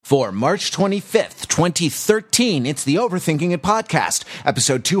For March 25th, 2013, it's the Overthinking It podcast,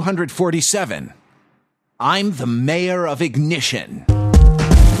 episode 247. I'm the mayor of Ignition.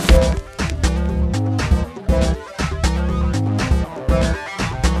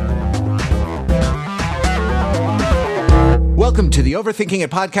 Welcome to the Overthinking It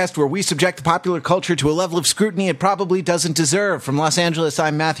podcast, where we subject the popular culture to a level of scrutiny it probably doesn't deserve. From Los Angeles,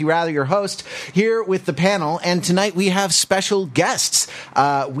 I'm Matthew Rather, your host, here with the panel. And tonight we have special guests.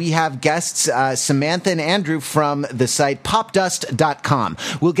 We have guests Samantha and Andrew from the site popdust.com.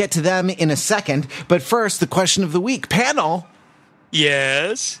 We'll get to them in a second. But first, the question of the week. Panel.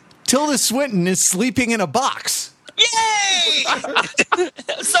 Yes? Tilda Swinton is sleeping in a box. Yay! I'm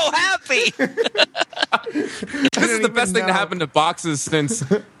so happy. This is the best thing to happen to boxes since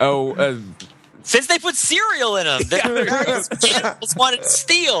since they put cereal in them. The animals wanted to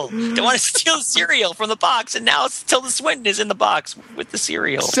steal. They want to steal cereal from the box, and now Tilda Swinton is in the box with the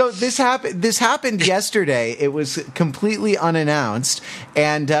cereal. So this happened yesterday. It was completely unannounced,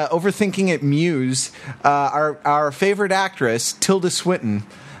 and Overthinking It Muse, our favorite actress, Tilda Swinton,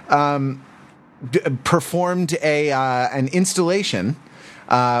 performed an installation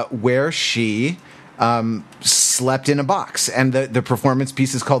where she slept in a box, and the performance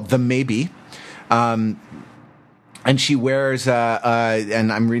piece is called The Maybe, and she wears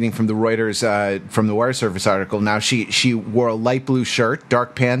and I'm reading from the Reuters from the Wire Service article. Now she wore a light blue shirt,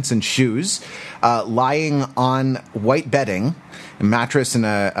 dark pants, and shoes, lying on white bedding, a mattress, and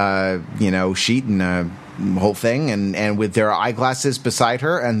a sheet and a whole thing, and with their eyeglasses beside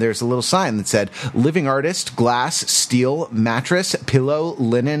her, and there's a little sign that said living artist, glass, steel, mattress, pillow,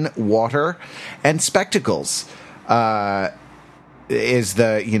 linen, water, and spectacles is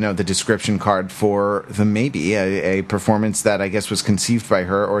the description card for The Maybe, a performance that I guess was conceived by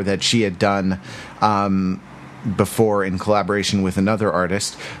her, or that she had done before in collaboration with another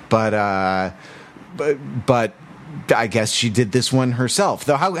artist, but I guess she did this one herself.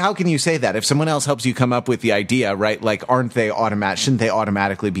 Though how can you say that? If someone else helps you come up with the idea, right? Like, shouldn't they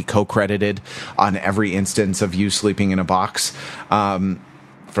automatically be co-credited on every instance of you sleeping in a box from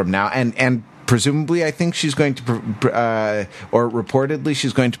now? And presumably, I think she's going to, or reportedly,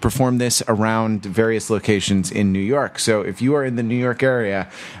 she's going to perform this around various locations in New York. So if you are in the New York area,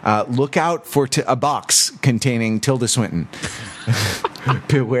 look out for a box containing Tilda Swinton.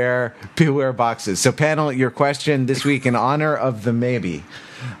 Beware boxes. So, panel, your question this week in honor of The Maybe.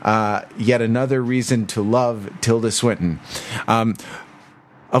 Yet another reason to love Tilda Swinton.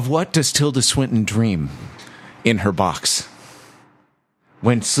 Of what does Tilda Swinton dream in her box?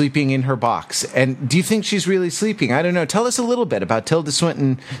 When sleeping in her box. And do you think she's really sleeping? I don't know. Tell us a little bit about Tilda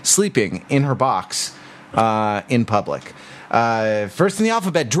Swinton sleeping in her box in public. First in the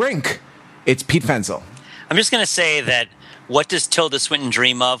alphabet, drink. It's Pete Fenzel. I'm just going to say that what does Tilda Swinton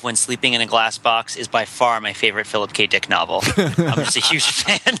dream of when sleeping in a glass box is by far my favorite Philip K. Dick novel. I'm just a huge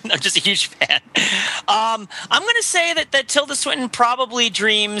fan. I'm going to say that Tilda Swinton probably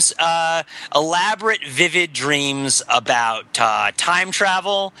dreams elaborate, vivid dreams about time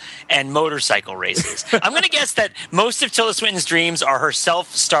travel and motorcycle races. I'm going to guess that most of Tilda Swinton's dreams are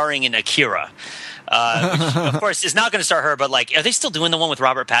herself starring in Akira. Which, of course, is not going to star her, but, like, are they still doing the one with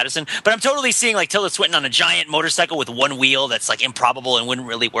Robert Pattinson? But I'm totally seeing, like, Tilda Swinton on a giant motorcycle with one wheel that's, like, improbable and wouldn't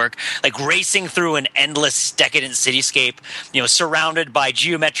really work, like, racing through an endless, decadent cityscape, surrounded by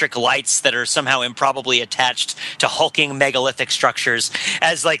geometric lights that are somehow improbably attached to hulking megalithic structures,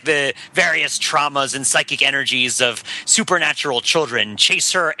 as, like, the various traumas and psychic energies of supernatural children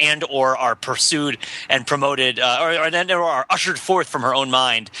chase her and or are pursued and promoted, or are ushered forth from her own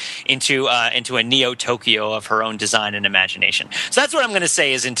mind into a Neo-Tokyo of her own design and imagination. So that's what I'm going to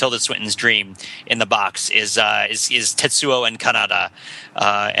say is in Tilda Swinton's dream in the box is Tetsuo and Kanada,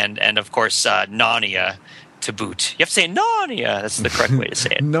 and of course Narnia to boot. You have to say Narnia. That's the correct way to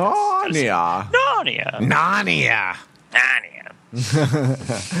say it. Narnia.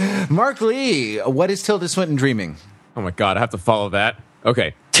 Mark Lee, what is Tilda Swinton dreaming? Oh my God, I have to follow that.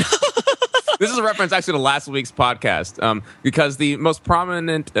 Okay. This is a reference actually to last week's podcast, because the most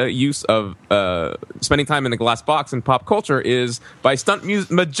prominent use of spending time in the glass box in pop culture is by stunt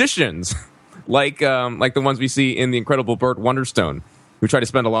magicians, like the ones we see in The Incredible Burt Wonderstone, who try to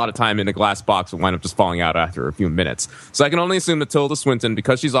spend a lot of time in a glass box and wind up just falling out after a few minutes. So I can only assume that Tilda Swinton,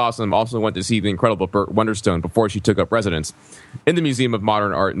 because she's awesome, also went to see The Incredible Burt Wonderstone before she took up residence in the Museum of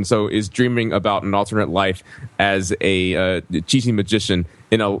Modern Art, and so is dreaming about an alternate life as a cheating magician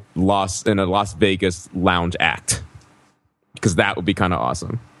in a Las Vegas lounge act, because that would be kind of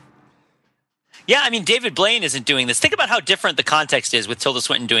awesome. Yeah, I mean, David Blaine isn't doing this. Think about how different the context is with Tilda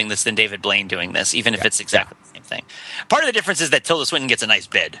Swinton doing this than David Blaine doing this, even if it's exactly the same thing. Part of the difference is that Tilda Swinton gets a nice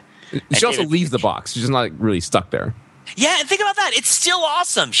bid. She also leaves the box. She's not really stuck there. Yeah, and think about that. It's still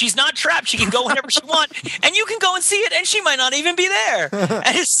awesome. She's not trapped. She can go whenever she wants, and you can go and see it, and she might not even be there.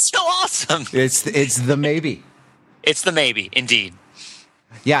 And it's still awesome. It's the maybe. It's the maybe, indeed.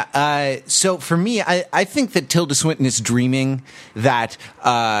 Yeah, so for me, I think that Tilda Swinton is dreaming that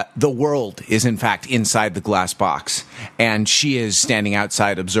the world is, in fact, inside the glass box, and she is standing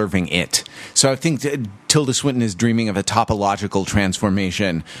outside observing it. So I think that Tilda Swinton is dreaming of a topological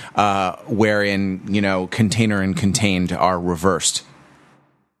transformation wherein, container and contained are reversed.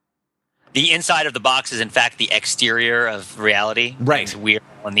 The inside of the box is, in fact, the exterior of reality. Right. We're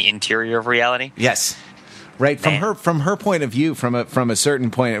on the interior of reality. Yes. Right, from her point of view, from a certain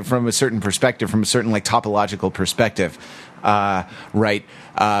perspective, from a certain topological perspective,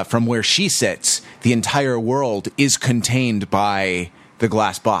 from where she sits, the entire world is contained by the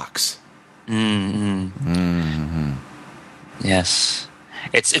glass box. Mm-hmm. Mm-hmm. Yes,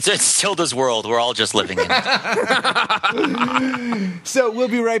 it's Tilda's world. We're all just living in it. So we'll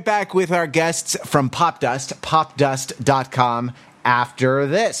be right back with our guests from Popdust, popdust.com, after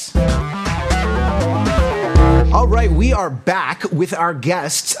this. All right, we are back with our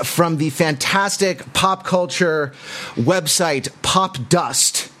guests from the fantastic pop culture website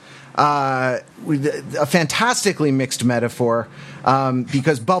Popdust. A fantastically mixed metaphor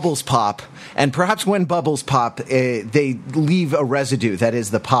because bubbles pop, and perhaps when bubbles pop, they leave a residue. That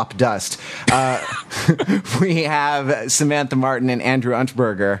is the pop dust. We have Samantha Martin and Andrew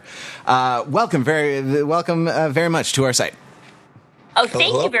Unterberger. Welcome very much to our site. Oh,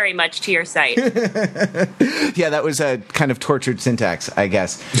 thank you very much to your site. Yeah, that was a kind of tortured syntax, I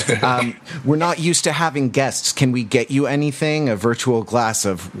guess. We're not used to having guests. Can we get you anything? A virtual glass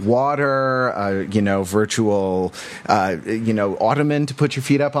of water, virtual, ottoman to put your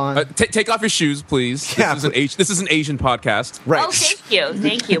feet up on? Take off your shoes, please. Yeah. This is an Asian podcast. Right. Oh,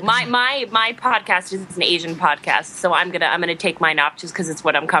 thank you. My podcast is an Asian podcast, so I'm gonna take mine off just because it's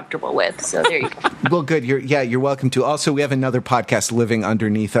what I'm comfortable with. So there you go. Well, good. You're welcome to. Also, we have another podcast living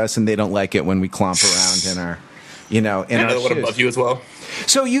underneath us, and they don't like it when we clomp around in our, our one shoes. above you as well.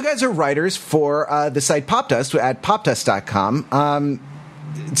 So you guys are writers for the site Popdust at popdust.com.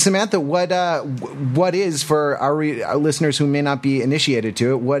 Samantha, what is, for our listeners who may not be initiated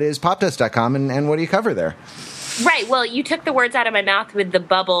to it, what is popdust.com and what do you cover there? Right. Well, you took the words out of my mouth with the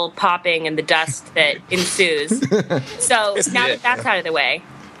bubble popping and the dust that ensues. So now that that's out of the way.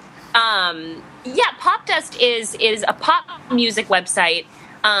 Popdust is a pop music website.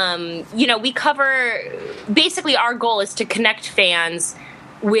 We cover, basically our goal is to connect fans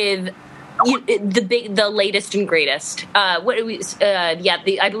with the latest and greatest.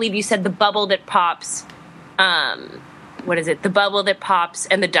 I believe you said the bubble that pops. What is it? The bubble that pops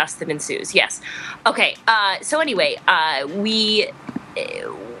and the dust that ensues. Yes. Okay. So anyway, we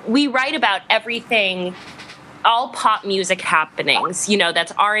write about everything. All pop music happenings,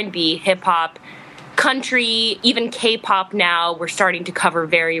 that's R&B, hip-hop, country, even K-pop now we're starting to cover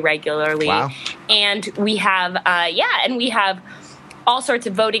very regularly. Wow. And we have, all sorts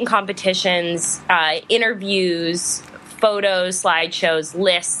of voting competitions, interviews, photos, slideshows,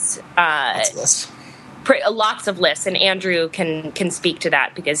 lists. Lots of lists, and Andrew can speak to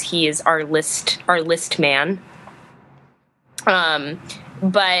that because he is our list man.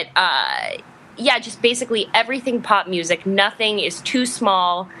 Just basically everything pop music. Nothing is too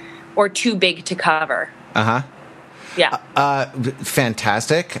small or too big to cover. Uh-huh. Yeah.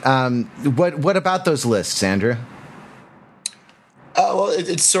 Fantastic. What about those lists, Andrew? Well,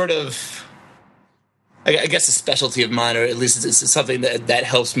 it's sort of, I guess, a specialty of mine, or at least it's something that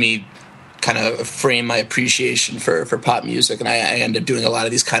helps me kind of frame my appreciation for pop music. And I end up doing a lot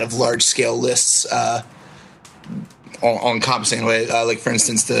of these kind of large-scale lists all-encompassing in a way. Like, for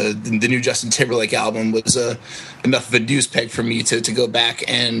instance, the new Justin Timberlake album was enough of a deuce peg for me to go back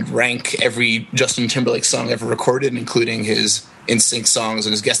and rank every Justin Timberlake song ever recorded, including his NSYNC songs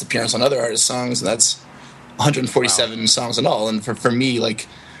and his guest appearance on other artists' songs, and that's 147 songs in all. And for me, like,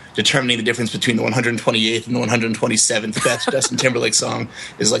 determining the difference between the 128th and the 127th best Justin Timberlake song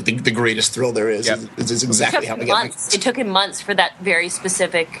is like the greatest thrill there is. Yep. It's exactly how I get it took him months for that very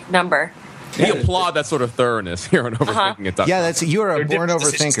specific number. We applaud that sort of thoroughness here on Overthinking It. Yeah, you are a born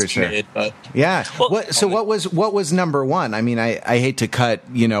overthinker, sir. Yeah. What was number one? I mean, I hate to cut,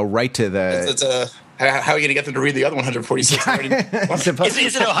 right to the. How are you going to get them to read the other 146? Is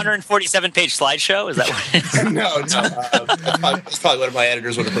it a 147-page slideshow? Is that what it is? No. It's probably what my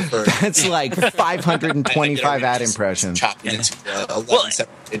editors would have preferred. It's like 525 ad impressions. Chopped into 11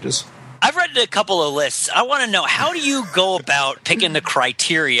 separate pages. I've read got a couple of lists. I want to know, how do you go about picking the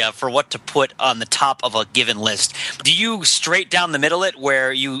criteria for what to put on the top of a given list? Do you straight down the middle it,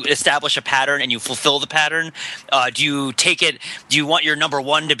 where you establish a pattern and you fulfill the pattern? Do you take it? Do you want your number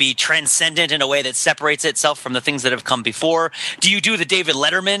one to be transcendent in a way that separates itself from the things that have come before? Do you do the David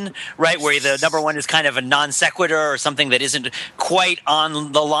Letterman, right, where the number one is kind of a non sequitur or something that isn't quite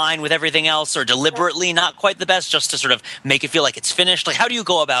on the line with everything else, or deliberately not quite the best, just to sort of make it feel like it's finished? Like, how do you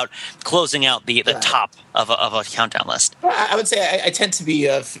go about closing out the top of a countdown list? I would say I tend to be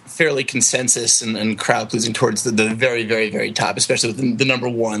fairly consensus and crowd pleasing towards the very, very, very top, especially with the number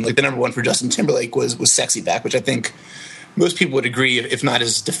one. Like, the number one for Justin Timberlake was "Sexy Back," which I think most people would agree, if not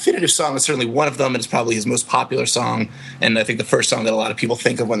his definitive song, it's certainly one of them, and it's probably his most popular song, and I think the first song that a lot of people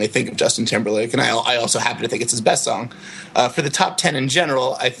think of when they think of Justin Timberlake, and I also happen to think it's his best song. For the top 10 in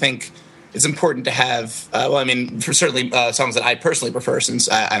general, I think it's important to have, for certainly songs that I personally prefer, since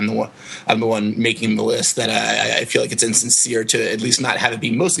I'm the one making the list, that I feel like it's insincere to at least not have it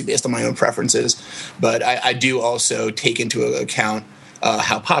be mostly based on my own preferences. But I do also take into account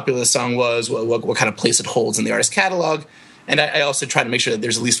how popular the song was, what kind of place it holds in the artist's catalog. And I also try to make sure that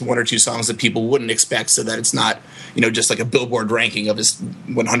there's at least one or two songs that people wouldn't expect, so that it's not, just like a Billboard ranking of his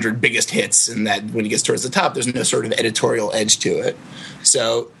 100 biggest hits, and that when he gets towards the top, there's no sort of editorial edge to it.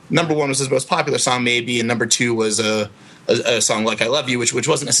 So number one was his most popular song, maybe, and number two was a song like "I Love You," which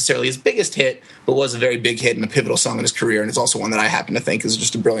wasn't necessarily his biggest hit, but was a very big hit and a pivotal song in his career, and it's also one that I happen to think is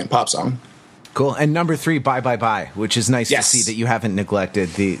just a brilliant pop song. Cool. And number three, "Bye Bye Bye," which is nice to see that you haven't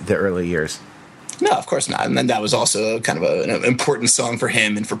neglected the early years. No, of course not. And then that was also kind of an important song for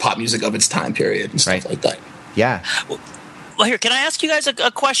him and for pop music of its time period and stuff like that. Yeah. Well, here, can I ask you guys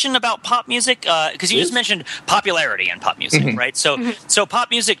a question about pop music? Because you just mentioned popularity in pop music, right? So pop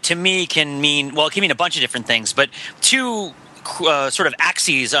music to me can mean a bunch of different things, but two sort of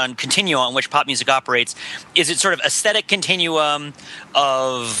axes on continuum on which pop music operates. Is it sort of aesthetic continuum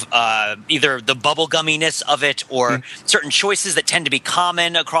of either the bubblegumminess of it, or certain choices that tend to be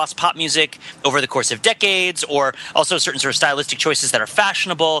common across pop music over the course of decades, or also certain sort of stylistic choices that are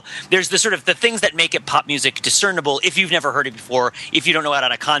fashionable? There's the sort of the things that make it pop music discernible if you've never heard it before, if you don't know it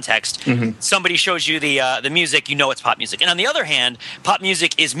out of context. Somebody shows you the music, you know it's pop music. And on the other hand, pop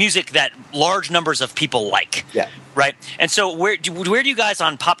music is music that large numbers of people like. Yeah. Right? And so where do you guys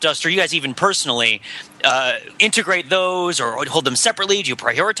on Pop Dust, or you guys even personally, integrate those or hold them separately? Do you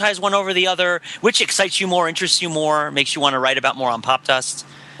prioritize one over the other? Which excites you more, interests you more, makes you want to write about more on Pop Dust?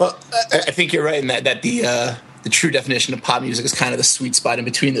 Well, I think you're right in that the true definition of pop music is kind of the sweet spot in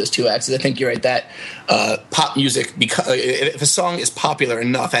between those two axes. I think you're right that pop music, if a song is popular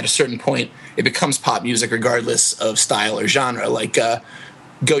enough at a certain point, it becomes pop music regardless of style or genre. Like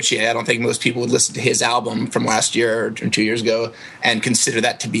Gotye, I don't think most people would listen to his album from last year or 2 years ago and consider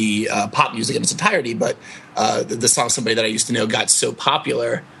that to be pop music in its entirety. But the song "Somebody That I Used to Know" got so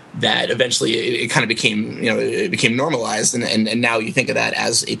popular that eventually it kind of became, it became normalized, and now you think of that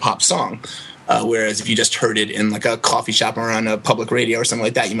as a pop song. Whereas if you just heard it in like a coffee shop or on a public radio or something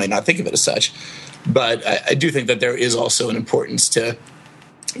like that, you might not think of it as such. But I do think that there is also an importance to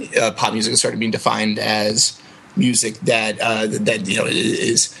pop music started being defined as music that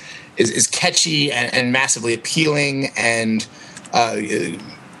is catchy and massively appealing, and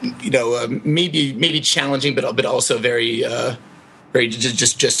maybe challenging, but also very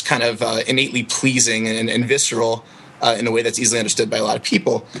just kind of innately pleasing and visceral in a way that's easily understood by a lot of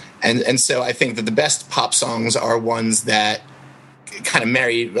people. And so I think that the best pop songs are ones that kind of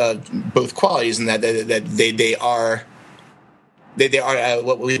marry both qualities, and that they are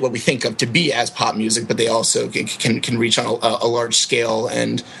what we think of to be as pop music, but they also can reach on a large scale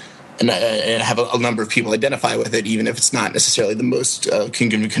and have a number of people identify with it, even if it's not necessarily the most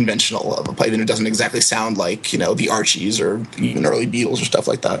conventional of a play, even if it doesn't exactly sound like the Archies or even early Beatles or stuff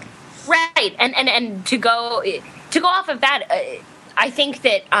like that. Right, and to go off of that, I think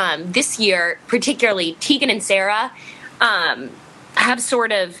that this year, particularly Tegan and Sara, have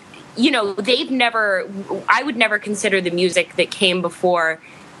sort of. I would never consider the music that came before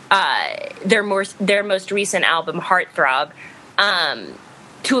their most recent album, Heartthrob,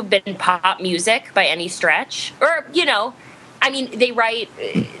 to have been pop music by any stretch. Or, they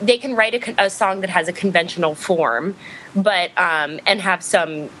can write a song that has a conventional form, but and have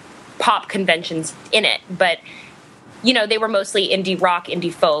some pop conventions in it. But, they were mostly indie rock,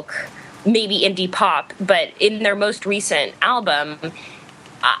 indie folk, maybe indie pop. But in their most recent album,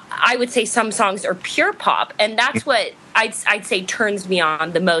 I would say some songs are pure pop, and that's what I'd say turns me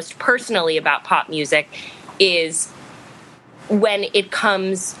on the most personally about pop music, is when it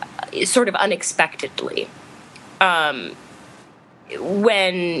comes sort of unexpectedly.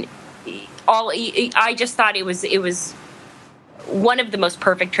 When I just thought it was one of the most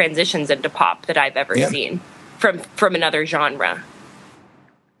perfect transitions into pop that I've ever seen from another genre.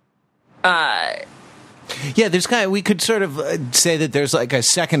 Yeah, there's we could sort of say that there's like a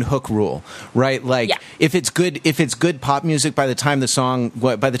second hook rule, right? Like if it's good pop music, by the time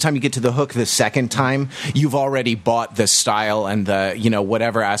you get to the hook the second time, you've already bought the style and the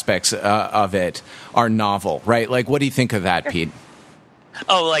whatever aspects of it are novel, right? Like, what do you think of that, Pete?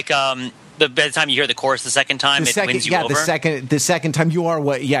 Oh, like by the time you hear the chorus the second time, it wins you over. the second time you are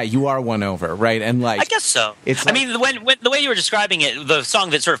won over, right? And like, I guess so. I mean, when the way you were describing it, the song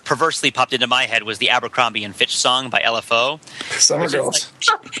that sort of perversely popped into my head was the Abercrombie and Fitch song by LFO, Summer Girls.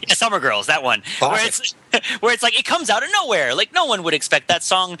 Summer Girls, that one, where it's like it comes out of nowhere. Like no one would expect that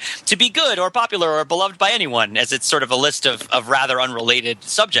song to be good or popular or beloved by anyone, as it's sort of a list of rather unrelated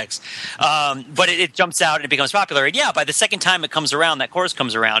subjects. But it jumps out and it becomes popular. And by the second time it comes around, that chorus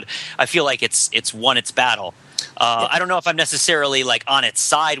comes around, I feel like it's won its battle. I don't know if I'm necessarily like on its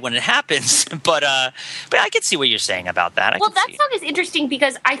side when it happens, but I can see what you're saying about that. Well, that song is interesting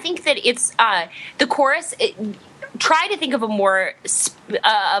because I think that it's the chorus. Try to think of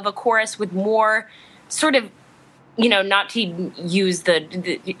of a chorus with more sort of, not to use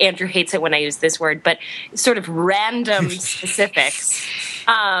the Andrew hates it when I use this word, but sort of random specifics.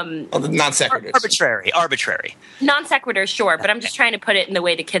 Non sequiturs. Arbitrary. Non sequiturs, sure, but I'm just trying to put it in the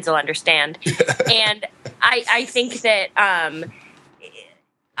way the kids will understand. And I think that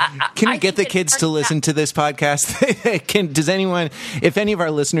can we get the kids to listen to this podcast? Does anyone, if any of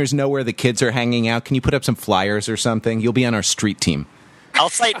our listeners know where the kids are hanging out, can you put up some flyers or something? You'll be on our street team. I'll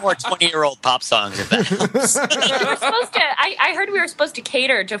cite more 20-year-old pop songs if that helps. I heard we were supposed to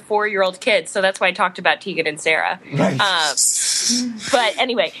cater to 4-year-old kids, so that's why I talked about Tegan and Sarah. Right. But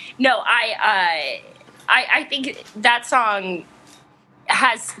anyway, no, I think that song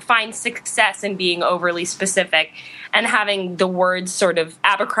finds success in being overly specific and having the words sort of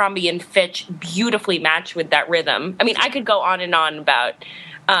Abercrombie and Fitch beautifully match with that rhythm. I mean, I could go on and on about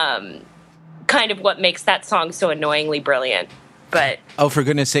kind of what makes that song so annoyingly brilliant. But for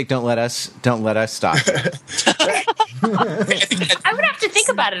goodness sake, don't let us stop. I would have to think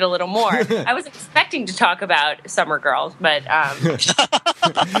about it a little more. I was expecting to talk about Summer Girls, but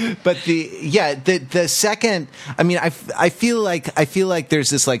but the second. I mean, I feel like there's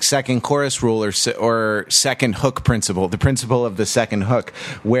this like second chorus rule or second hook principle, the principle of the second hook,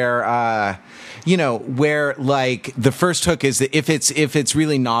 where where like the first hook is that if it's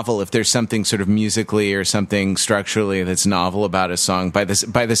really novel, if there's something sort of musically or something structurally that's novel about a song, by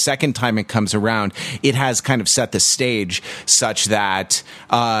the second time it comes around, it has kind of set the stage such that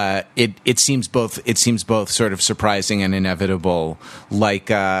it seems both sort of surprising and inevitable, like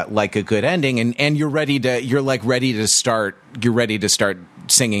a good ending, and you're ready to start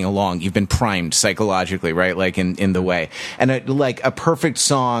singing along. You've been primed psychologically, right? Like in the way, and like a perfect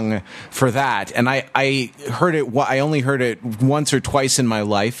song for that. And I heard it. I only heard it once or twice in my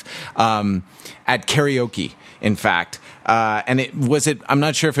life at karaoke. In fact, and I'm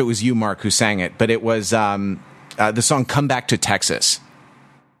not sure if it was you, Mark, who sang it, but it was the song "Come Back to Texas."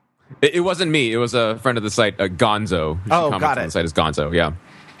 It wasn't me. It was a friend of the site, Gonzo. Oh, got it. On the site is Gonzo. Yeah.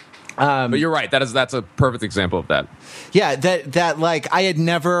 But you're right. That's a perfect example of that. Yeah, that like I had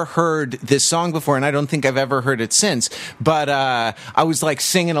never heard this song before, and I don't think I've ever heard it since. But I was like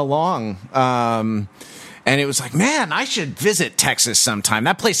singing along, and it was like, man, I should visit Texas sometime.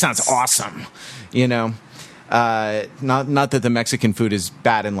 That place sounds awesome, Not that the Mexican food is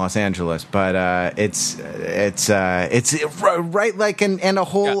bad in Los Angeles, but it's right like and a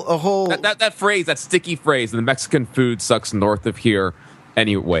whole that phrase, that sticky phrase, the Mexican food sucks north of here.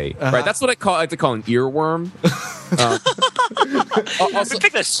 Anyway, right? That's what I like to call an earworm. Also,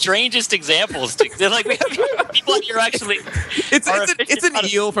 pick the strangest examples. They're like we have people here actually. It's an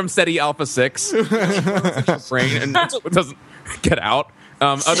eel from SETI Alpha 6. Brain and it doesn't get out.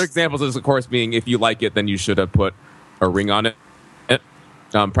 Other examples is, of course, being if you like it, then you should have put a ring on it.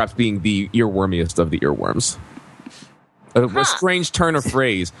 Perhaps being the earwormiest of the earworms. A strange turn of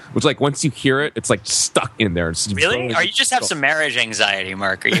phrase, which, like, once you hear it, it's like stuck in there. Really? Or you just have some marriage anxiety,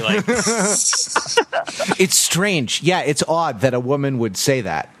 Mark? Are you like? It's strange. Yeah, it's odd that a woman would say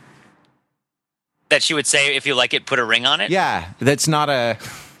that. That she would say, if you like it, put a ring on it? Yeah, that's not a.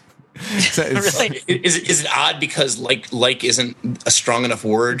 So Really? Is it odd because like isn't a strong enough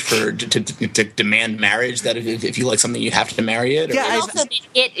word for to demand marriage, that if you like something you have to marry it? Or Yeah, And also,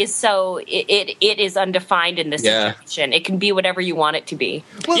 it is so it is undefined in this Yeah. situation. It can be whatever you want it to be.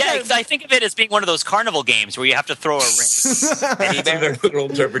 Well, Yeah, that- I think of it as being one of those carnival games where you have to throw a ring. It's a very literal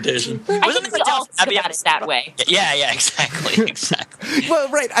interpretation. I Wasn't think we it all Abbey think about it that way. Yeah, exactly. Well,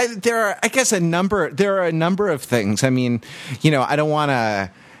 right. There are a number of things. I mean, I don't want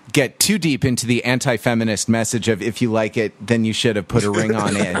to get too deep into the anti-feminist message of if you like it, then you should have put a ring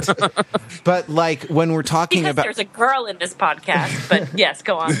on it. But like when we're talking Because about, there's a girl in this podcast. But yes,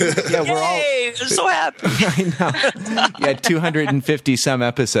 go on. yeah, we're all. Yay! I'm so happy. I know. Yeah, 250 some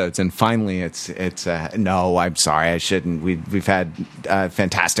episodes, and finally, it's. No, I'm sorry, I shouldn't. We've had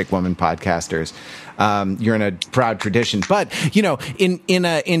fantastic women podcasters. You're in a proud tradition, but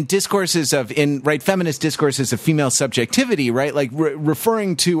in discourses of feminist discourses of female subjectivity, right, like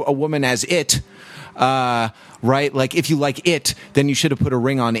referring to a woman as it. Right, like if you like it, then you should have put a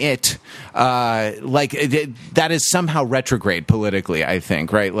ring on it. That is somehow retrograde politically, I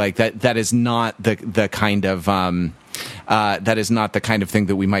think. Right, like that is not the kind of that is not the kind of thing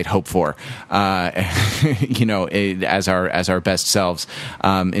that we might hope for, as our best selves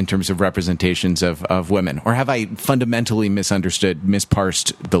in terms of representations of women. Or have I fundamentally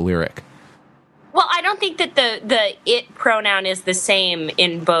misparsed the lyric? Well, I don't think that the it pronoun is the same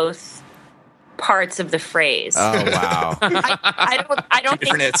in both parts of the phrase. Oh wow! I don't think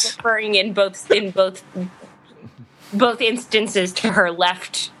Different it's it's. referring in both instances to her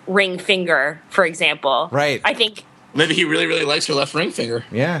left ring finger, for example. Right. I think. Maybe he really, really likes her left ring finger.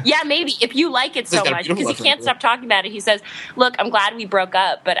 Yeah. Yeah, maybe if you like it so He's got a much, beautiful because he left can't ring stop talking about it. He says, "Look, I'm glad we broke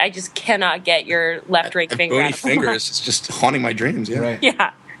up, but I just cannot get your left ring finger Bony out of my fingers. It's just haunting my dreams. Yeah. Right.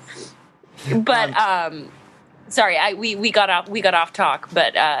 Yeah, but sorry, we got off talk,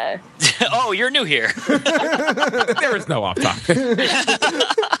 but Oh, you're new here. There is no off topic.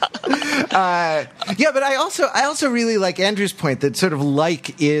 Yeah, but I also really like Andrew's point that sort of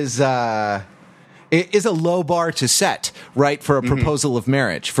like is a low bar to set, right, for a proposal of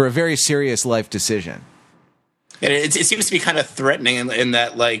marriage, for a very serious life decision. And it seems to be kind of threatening in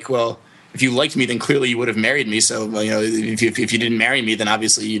that, like, well, if you liked me, then clearly you would have married me. So, if you didn't marry me, then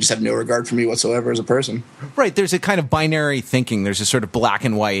obviously you just have no regard for me whatsoever as a person. Right, there's a kind of binary thinking. There's a sort of black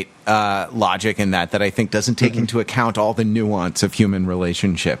and white logic in that I think doesn't take into account all the nuance of human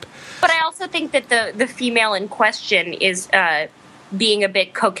relationship. But I also think that the female in question is being a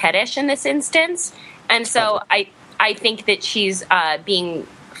bit coquettish in this instance, and so I think that she's being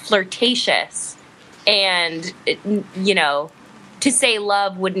flirtatious, and to say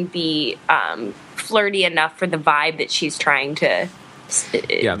love wouldn't be flirty enough for the vibe that she's trying to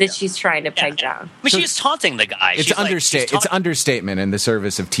peg down. I mean, she's taunting the guy. It's it's understatement in the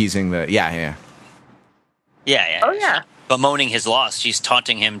service of teasing the yeah. Yeah. Oh yeah. Bemoaning his loss. She's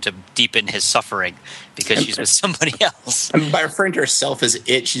taunting him to deepen his suffering because she's with somebody else. I mean, by referring to herself as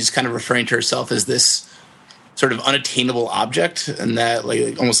it, she's kind of referring to herself as this sort of unattainable object, and that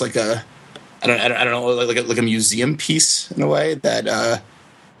like almost like a I don't know, like a museum piece in a way that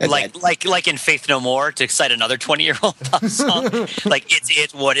like in Faith No More, to cite another 20-year-old pop song. Like, it's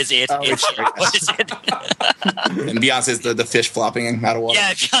it. What is it? It's sure, yes. what is it? and Beyonce's the fish flopping out of water.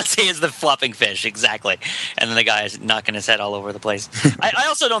 Yeah, Beyonce is the flopping fish, exactly. And then the guy is knocking his head all over the place. I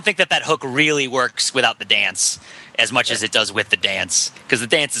also don't think that hook really works without the dance as much as it does with the dance, because the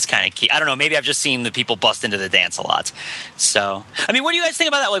dance is kind of key. I don't know, maybe I've just seen the people bust into the dance a lot. So, I mean, what do you guys think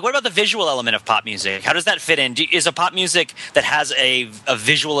about that? Like, what about the visual element of pop music? How does that fit in? Is a pop music that has a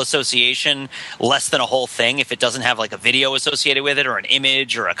visual association less than a whole thing if it doesn't have like a video associated with it, or an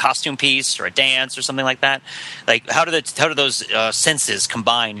image, or a costume piece, or a dance, or something like that? Like, how do those senses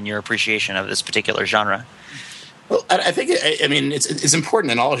combine in your appreciation of this particular genre? Well, I think it's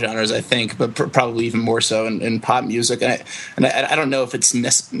important in all genres, I think, but probably even more so in pop music. And I don't know if it's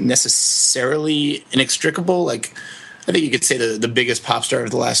necessarily inextricable. Like, I think you could say the biggest pop star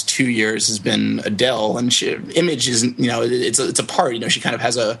of the last 2 years has been Adele, and image is it's a part. She kind of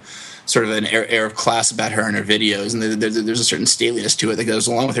has a sort of an air of class about her in her videos, and there's a certain stateliness to it that goes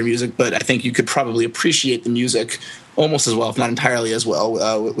along with her music. But I think you could probably appreciate the music almost as well, if not entirely as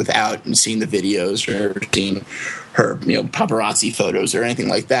well, without seeing the videos or seeing her paparazzi photos or anything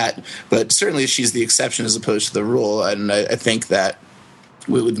like that. But certainly she's the exception as opposed to the rule, and I think that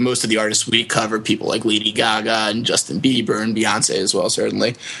with most of the artists we cover, people like Lady Gaga and Justin Bieber and Beyonce as well,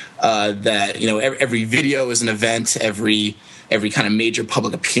 certainly, that every video is an event, every kind of major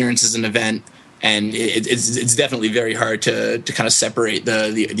public appearance is an event. and it's definitely very hard to kind of separate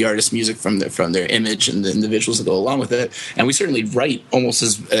the artist's music from their image and the visuals that go along with it. And we certainly write almost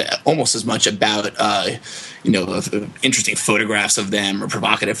as much about interesting photographs of them or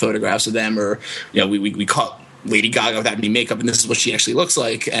provocative photographs of them, or we call Lady Gaga without any makeup, and this is what she actually looks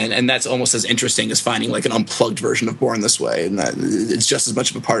like, and that's almost as interesting as finding like an unplugged version of Born This Way, and that it's just as much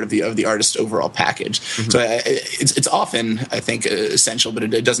of a part of the artist's overall package. So it's often, I think, essential, but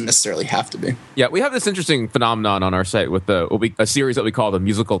it doesn't necessarily have to be. Yeah, we have this interesting phenomenon on our site with a series that we call the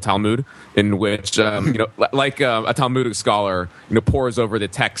musical Talmud, in which a Talmudic scholar pores over the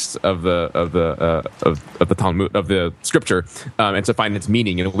text of the Talmud, of the scripture, and to find its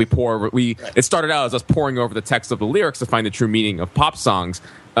meaning. It started out as us poring over the text of the lyrics to find the true meaning of pop songs,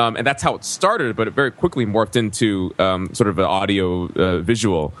 and that's how it started. But it very quickly morphed into sort of an audio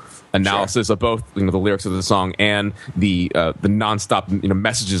visual analysis of both the lyrics of the song and the nonstop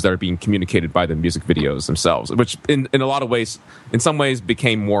messages that are being communicated by the music videos themselves, which in a lot of ways, in some ways,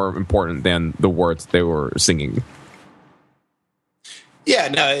 became more important than the words they were singing. Yeah,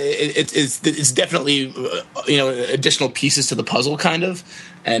 no, it's definitely additional pieces to the puzzle, kind of,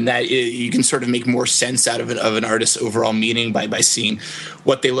 and that you can sort of make more sense out of an artist's overall meaning by seeing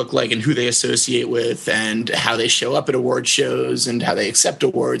what they look like and who they associate with and how they show up at award shows and how they accept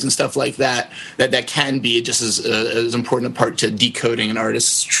awards and stuff like that. That can be just as important a part to decoding an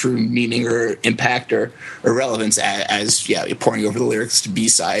artist's true meaning or impact or relevance as pouring over the lyrics to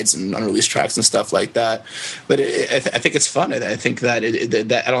B-sides and unreleased tracks and stuff like that. But I think it's fun. I think that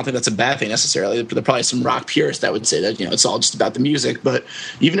that I don't think that's a bad thing necessarily. There are probably some rock purists that would say that it's all just about the music, but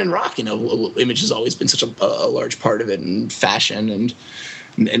even in rock, image has always been such a large part of it, and fashion and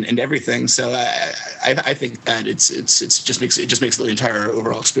everything. So I think that it just makes the entire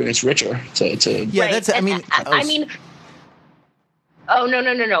overall experience richer. Oh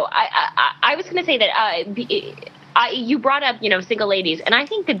no. I was going to say that you brought up Single Ladies, and I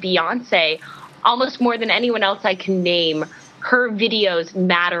think that Beyonce, almost more than anyone else I can name, her videos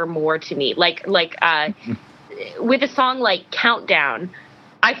matter more to me. Like with a song like Countdown,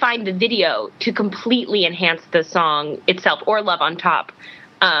 I find the video to completely enhance the song itself, or Love on Top,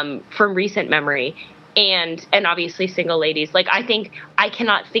 from recent memory, and obviously Single Ladies. Like, I think I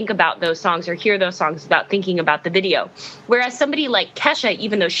cannot think about those songs or hear those songs without thinking about the video. Whereas somebody like Kesha,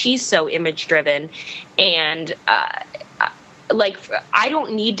 even though she's so image driven, and I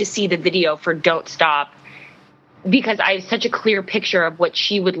don't need to see the video for Don't Stop, because I have such a clear picture of what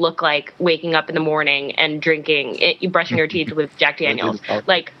she would look like waking up in the morning and brushing her teeth with Jack Daniels.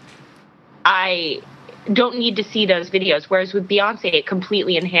 Like, I don't need to see those videos. Whereas with Beyonce, it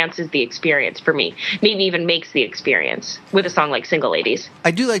completely enhances the experience for me. Maybe even makes the experience with a song like Single Ladies.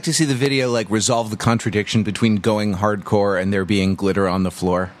 I do like to see the video resolve the contradiction between going hardcore and there being glitter on the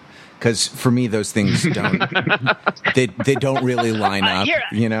floor. Because for me, those things don't they don't really line up.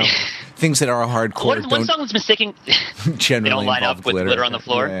 Things that are hardcore. One song that's mistaken generally they don't line up with glitter on the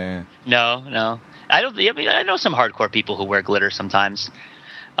floor. Yeah. No. I don't. I know some hardcore people who wear glitter sometimes,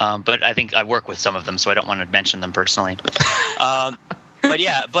 but I think I work with some of them, so I don't want to mention them personally. But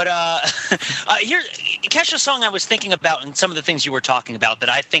here, Kesha's song I was thinking about, and some of the things you were talking about that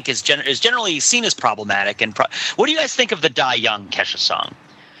I think is generally seen as problematic. And what do you guys think of the Die Young Kesha song?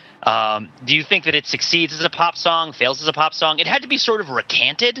 Do you think that it succeeds as a pop song, fails as a pop song? It had to be sort of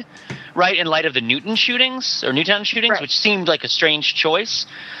recanted, right, in light of the Newtown shootings, right, which seemed like a strange choice.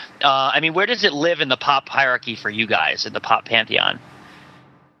 Where does it live in the pop hierarchy for you guys, in the pop pantheon?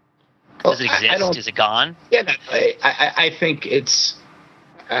 Does it exist? Is it gone? Yeah, I think it's...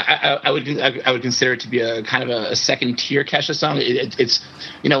 I would consider it to be a kind of a second tier Kesha song. It's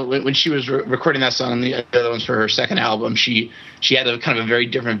when she was recording that song and the other ones for her second album, she had a kind of a very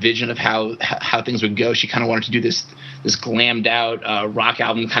different vision of how things would go. She kind of wanted to do this glammed out rock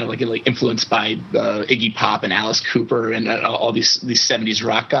album, kind of like influenced by Iggy Pop and Alice Cooper and all these 70s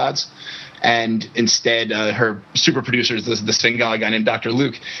rock gods. And instead, her super producers, the Svengali guy named Dr.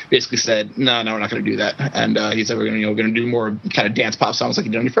 Luke, basically said, "No, we're not going to do that." And he said, "We're going to do more kind of dance pop songs like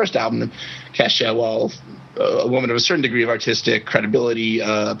you did on your first album." And Kesha, while a woman of a certain degree of artistic credibility,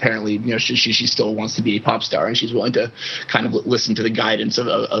 apparently, she still wants to be a pop star, and she's willing to kind of listen to the guidance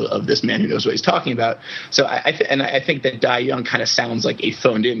of this man who knows what he's talking about. So I think that Die Young kind of sounds like a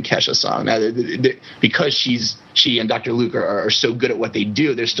phoned-in Kesha song. Now, because she and Dr. Luke are so good at what they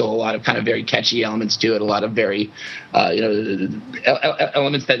do, there's still a lot of kind of very catchy elements to it, a lot of very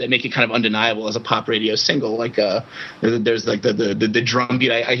elements that make it kind of undeniable as a pop radio single. Like there's like the drum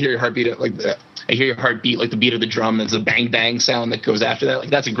beat. I hear your heartbeat like the beat of the drum, there's a bang bang sound that goes after that. Like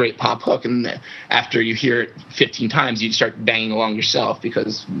that's a great pop hook, and after you hear it 15 times, you start banging along yourself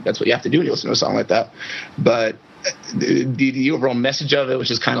because that's what you have to do when you listen to a song like that. But the overall message of it, which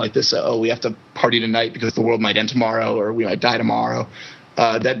is kind of like this: we have to party tonight because the world might end tomorrow, or we might die tomorrow.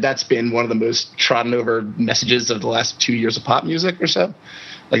 That's been one of the most trodden over messages of the last 2 years of pop music or so.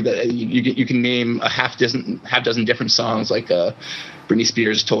 Like you can name a half dozen different songs, like Britney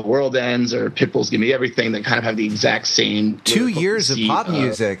Spears' "Till the World Ends" or Pitbull's "Give Me Everything," that kind of have the exact same 2 years of pop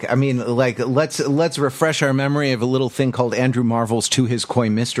music. I mean, like let's refresh our memory of a little thing called Andrew Marvel's "To His Coy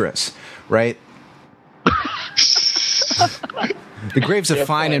Mistress," right? The grave's a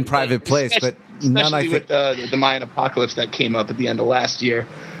fine and private place, but none. I think with the Mayan apocalypse that came up at the end of last year,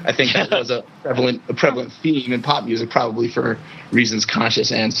 I think that was a prevalent theme in pop music, probably for reasons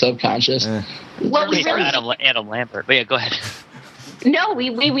conscious and subconscious. Well, we really, Adam Lambert. But yeah, go ahead. No,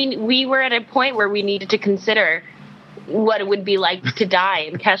 we were at a point where we needed to consider what it would be like to die,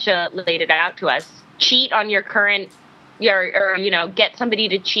 and Kesha laid it out to us. Cheat on your current, or get somebody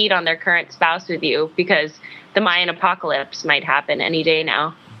to cheat on their current spouse with you because the Mayan apocalypse might happen any day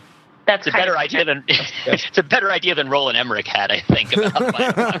now. That's it's a better idea than it's a better idea than Roland Emmerich had, I think.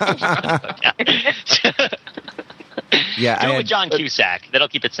 Yeah, do it with John Cusack. That'll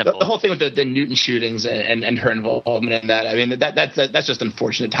keep it simple. The whole thing with the Newton shootings and her involvement in that, I mean, that's just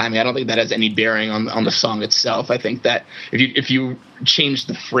unfortunate timing. I don't think that has any bearing on the song itself. I think that if you change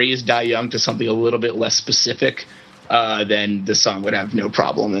the phrase "die young" to something a little bit less specific, then the song would have no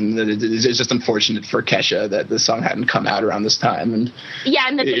problem. And it's just unfortunate for Kesha that the song hadn't come out around this time. And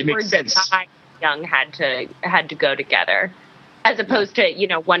and that the makes words "die young" had to go together, as opposed to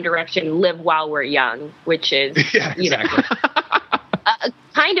One Direction "Live While We're Young," which is exactly.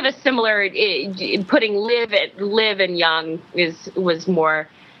 Kind of a similar. Putting live and young was more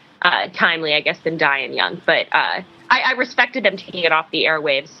timely, I guess, than "dying young," but. I respected them taking it off the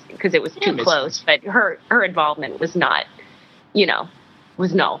airwaves because it was too close, but her involvement was not,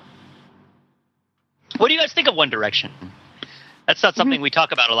 was no. What do you guys think of One Direction? That's not something we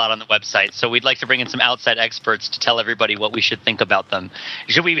talk about a lot on the website, so we'd like to bring in some outside experts to tell everybody what we should think about them.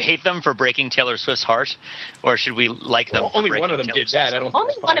 Should we hate them for breaking Taylor Swift's heart, or should we like them? Well, only one of them did that. I don't.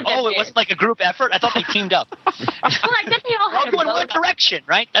 Only one of them. Oh, it wasn't like a group effort. I thought they teamed up. Well, I bet they all had They're all going One Direction,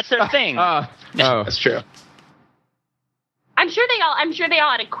 right? That's their thing. That's true. I'm sure they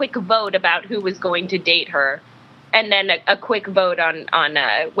all had a quick vote about who was going to date her, and then a quick vote on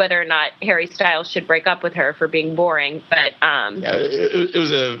whether or not Harry Styles should break up with her for being boring. But it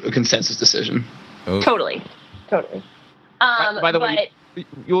was a consensus decision. Totally. By the way,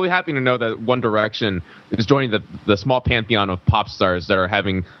 you'll be happy to know that One Direction is joining the small pantheon of pop stars that are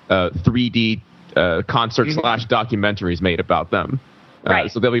having 3D concerts / documentaries made about them.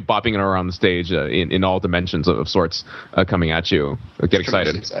 Right. So they'll be bopping around the stage in all dimensions of sorts coming at you. Get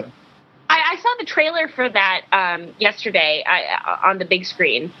excited. I saw the trailer for that yesterday on the big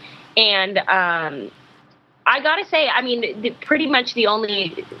screen. And I got to say, I mean, pretty much the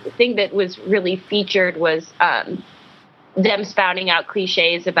only thing that was really featured was them spouting out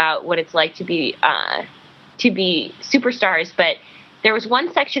cliches about what it's like to be superstars. But there was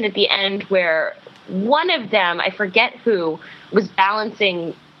one section at the end where one of them, I forget who, was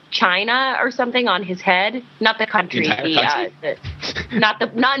balancing China or something on his head. Not the country.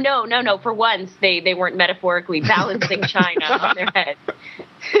 No. For once, they weren't metaphorically balancing China on their head,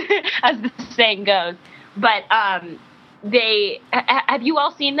 as the saying goes. But have you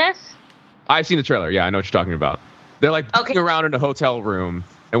all seen this? I've seen the trailer. Yeah, I know what you're talking about. They're like looking around in a hotel room,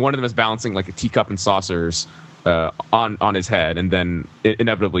 and one of them is balancing like a teacup and saucers on his head, and then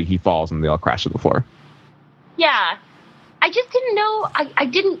inevitably he falls and they all crash to the floor. Yeah. I just didn't know. I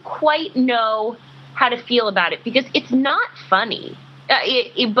didn't quite know how to feel about it because it's not funny.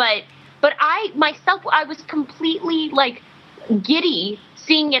 But I myself, I was completely like giddy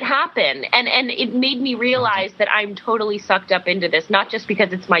seeing it happen, and it made me realize that I'm totally sucked up into this. Not just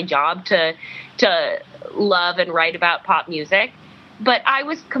because it's my job to love and write about pop music, but I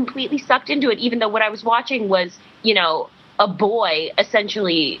was completely sucked into it. Even though what I was watching was, a boy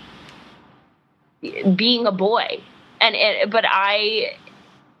essentially being a boy. But I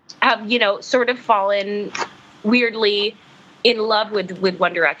have, sort of fallen weirdly in love with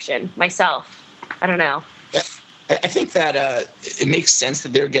One Direction myself. I don't know. I think that it makes sense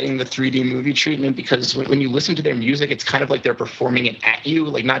that they're getting the 3D movie treatment because when you listen to their music, it's kind of like they're performing it at you,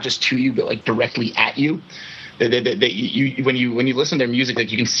 like not just to you, but like directly at you. When you listen to their music,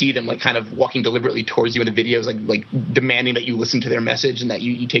 like you can see them like kind of walking deliberately towards you in the videos, like demanding that you listen to their message and that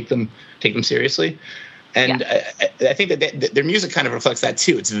you take them seriously. And I think that their music kind of reflects that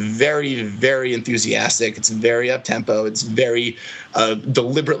too. It's very, very enthusiastic. It's very up tempo. It's very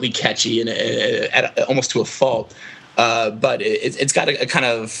deliberately catchy and almost to a fault. But it's got a kind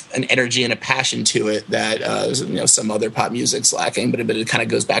of an energy and a passion to it that some other pop music's lacking. But it kind of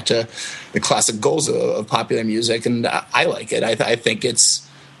goes back to the classic goals of popular music, and I like it. I think it's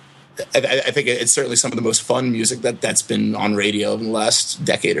certainly some of the most fun music that's been on radio in the last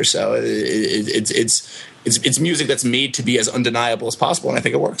decade or so. It's music that's made to be as undeniable as possible, and I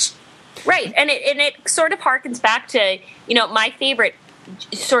think it works. Right, and it sort of harkens back to my favorite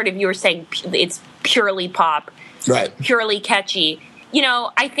sort of, you were saying it's purely pop, right? Purely catchy.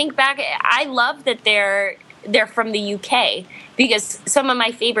 I think back, I love that they're from the UK, because some of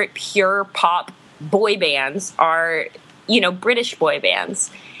my favorite pure pop boy bands are British boy bands.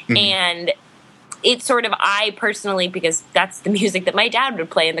 Mm-hmm. And it's sort of, I personally, because that's the music that my dad would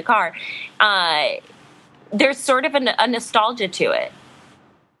play in the car, there's sort of a nostalgia to it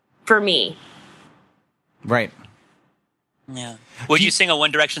for me. Right. Yeah. Would you sing a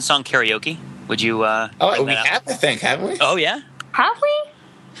One Direction song karaoke? Would you? We have, I think, haven't we? Oh, yeah. Have we?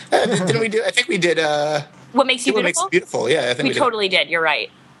 Didn't we do? I think we did. What Makes You Beautiful? What Makes You Beautiful? Yeah, I think we totally did. You're right.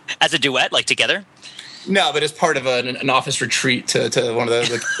 As a duet, like together? No, but as part of an office retreat to one of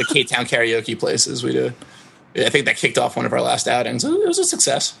the K-Town karaoke places we do. I think that kicked off one of our last outings. It was a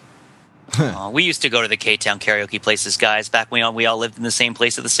success. We used to go to the K-Town karaoke places, guys, back when we all lived in the same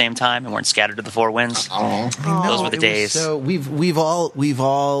place at the same time and weren't scattered to the four winds. Those were the days. So we've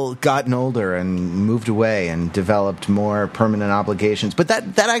all gotten older and moved away and developed more permanent obligations. But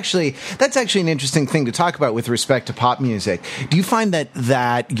that's actually an interesting thing to talk about with respect to pop music. Do you find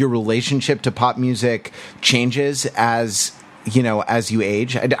that your relationship to pop music changes as you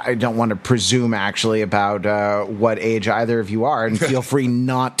age? I don't want to presume actually about what age either of you are, and feel free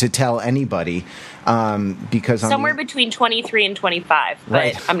not to tell anybody, because somewhere between 23 and 25, but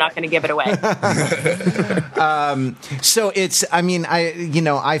right. I'm not going to give it away. So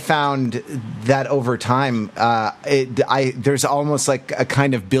I found that over time, there's almost like a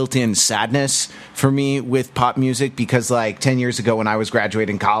kind of built-in sadness for me with pop music, because like 10 years ago when I was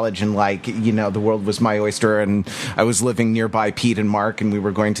graduating college and the world was my oyster and I was living nearby Pete and Mark and we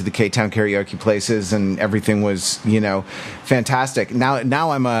were going to the K-Town karaoke places and everything was, fantastic.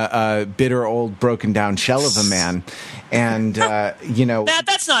 Now I'm a bitter old broken down shell of a man. And,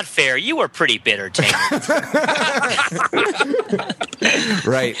 that's not fair. You were pretty bitter, Tanner.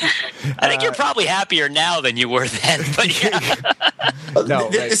 Right. I think you're probably happier now than you were then. But yeah.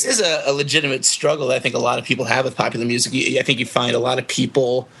 This is a legitimate struggle I think a lot of people have with popular music. I think you find a lot of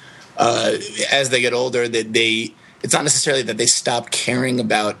people, as they get older, that it's not necessarily that they stop caring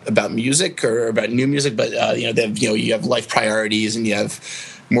about music or about new music, but you have life priorities and you have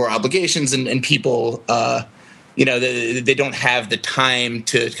more obligations, and people they don't have the time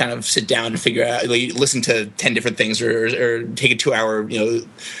to kind of sit down and figure out, listen to 10 different things or take a 2-hour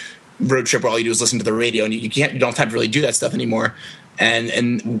road trip where all you do is listen to the radio, and you don't have time to really do that stuff anymore.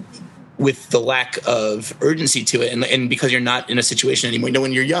 And with the lack of urgency to it, and because you're not in a situation anymore,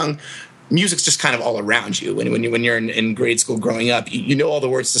 when you're young, music's just kind of all around you. When you're in grade school growing up, you know all the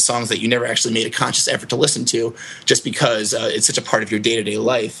words to songs that you never actually made a conscious effort to listen to, just because it's such a part of your day-to-day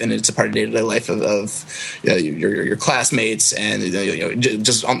life, and it's a part of the day-to-day life of your classmates, and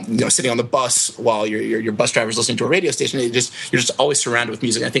just sitting on the bus while your bus driver's listening to a radio station. You're just always surrounded with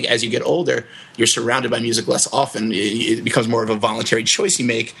music. I think as you get older, you're surrounded by music less often. It becomes more of a voluntary choice you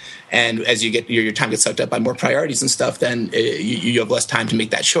make, and as you get your time gets sucked up by more priorities and stuff, then you have less time to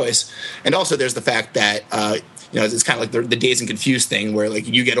make that choice. And also, there's the fact that it's kind of like the Dazed and Confused thing, where like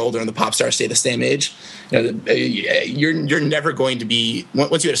you get older and the pop stars stay the same age. You're never going to be,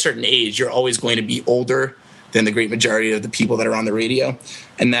 once you hit a certain age, you're always going to be older than the great majority of the people that are on the radio,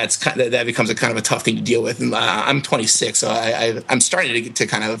 and that becomes a kind of a tough thing to deal with. And I'm 26, so I'm starting to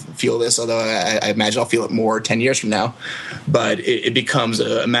kind of feel this, although I imagine I'll feel it more 10 years from now. But it becomes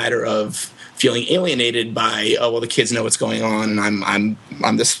a matter of feeling alienated by, the kids know what's going on, and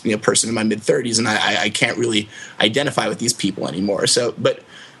I'm this person in my mid-30s, and I can't really identify with these people anymore. So, but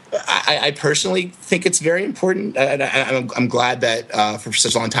I personally think it's very important. I'm glad that for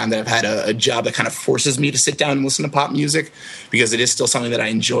such a long time that I've had a job that kind of forces me to sit down and listen to pop music, because it is still something that I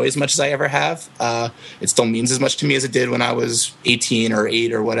enjoy as much as I ever have. It still means as much to me as it did when I was 18 or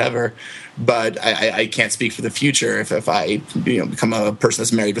 8 or whatever. But I can't speak for the future if I become a person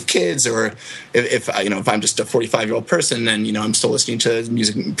that's married with kids, or if I'm just a 45-year-old person and I'm still listening to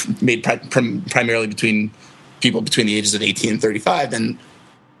music made primarily between people between the ages of 18 and 35, then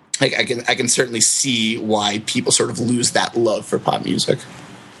I can certainly see why people sort of lose that love for pop music.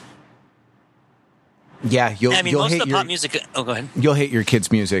 Yeah, you'll most hate of the your pop music. Oh, go ahead. you'll hate your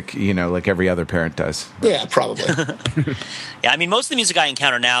kids' music, like every other parent does. Yeah, probably. Yeah, I mean, most of the music I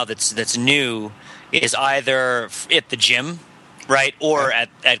encounter now that's new is either at the gym, right, or at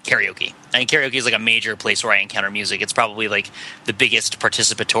karaoke. I mean, karaoke is like a major place where I encounter music. It's probably like the biggest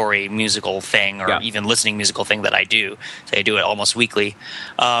participatory musical thing, or even listening musical thing that I do. So I do it almost weekly.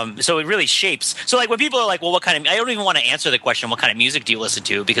 So it really shapes. So like when people are like, "Well, what kind of?" I don't even want to answer the question, "What kind of music do you listen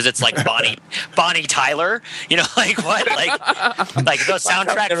to?" Because it's like Bonnie Tyler. Like what? Like the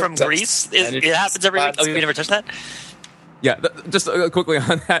soundtrack from Grease. It happens every week. Oh, you never touched that? Yeah, just quickly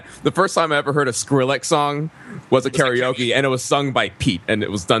on that. The first time I ever heard a Skrillex song was a karaoke, and it was sung by Pete, and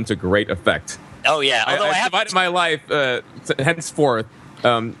it was done to great effect. Oh, yeah. Although I divided my life henceforth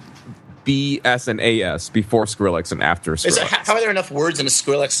B, S, and AS before Skrillex and after Skrillex. How are there enough words in a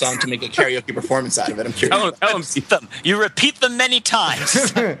Skrillex song to make a karaoke performance out of it? I'm curious. Tell him. You repeat them many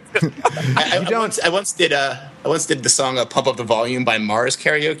times. I once did the song "Pump Up the Volume" by Mars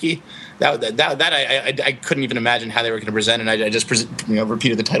karaoke. That I couldn't even imagine how they were going to present, and I just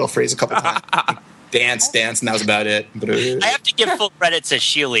repeated the title phrase a couple times. Dance, and that was about it. I have to give full credit to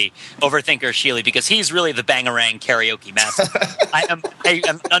Sheely, Overthinker Sheely, because he's really the Bangarang karaoke master. I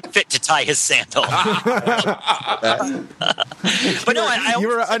am unfit to tie his sandal. But no,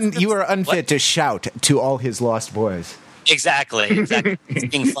 you are unfit to shout to all his lost boys. Exactly. It's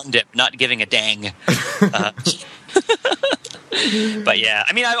being fun dip, not giving a dang. But yeah,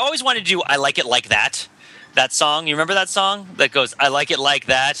 I mean, I've always wanted to do "I Like It Like That." That song, you remember that song that goes, "I like it like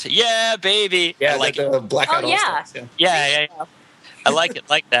that, yeah, baby." Yeah, I like the Blackout All-Stars. Yeah. I like it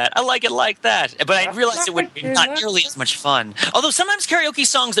like that. I like it like that. But I realized it would be not nearly as much fun. Although sometimes karaoke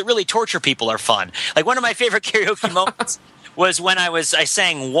songs that really torture people are fun. Like one of my favorite karaoke moments was when I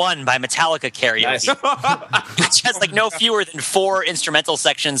sang "One" by Metallica karaoke, which has like no fewer than 4 instrumental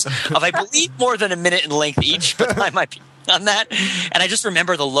sections of, I believe, more than a minute in length each. But I might be on that. And I just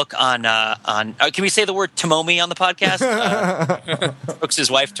remember the look on can we say the word Tomomi on the podcast? Brooks'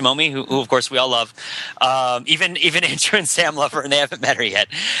 wife, Tomomi, who of course we all love. Even Andrew and Sam love her, and they haven't met her yet.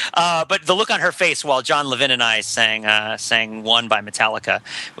 But the look on her face while John Levin and I sang "One" by Metallica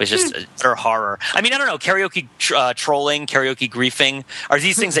was just utter horror. I mean, I don't know, karaoke trolling, karaoke griefing, are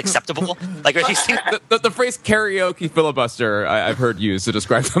these things acceptable? Like, are these things? The phrase "karaoke filibuster" I've heard used to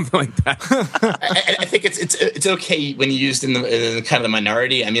describe something like that. I think it's okay when used in the kind of the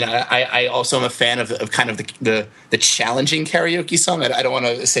minority. I mean, I also am a fan of kind of the challenging karaoke song. I don't want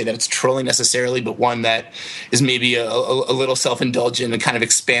to say that it's trolling necessarily, but one that is maybe a little self-indulgent and kind of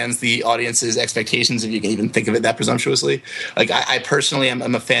expands the audience's expectations, if you can even think of it that presumptuously. Like I personally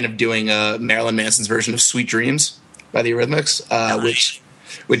am a fan of doing Marilyn Manson's version of "Sweet Dreams" by the Eurythmics,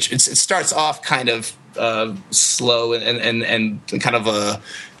 which it starts off kind of slow and kind of a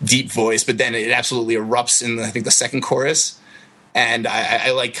deep voice, but then it absolutely erupts in I think the second chorus. And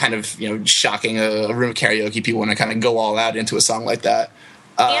I like kind of shocking a room of karaoke people when I kind of go all out into a song like that.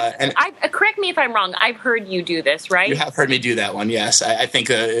 And correct me if I'm wrong. I've heard you do this, right? You have heard me do that one. Yes, I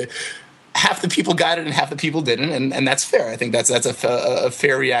think half the people got it and half the people didn't, and that's fair. I think that's a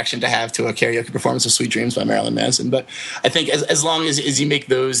fair reaction to have to a karaoke performance of "Sweet Dreams" by Marilyn Manson. But I think as long as you make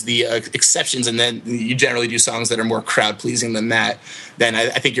those the exceptions, and then you generally do songs that are more crowd pleasing than that, then I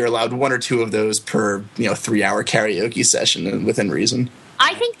think you're allowed 1 or 2 of those per 3-hour karaoke session within reason.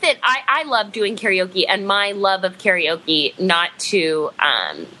 I think that I love doing karaoke, and my love of karaoke, not to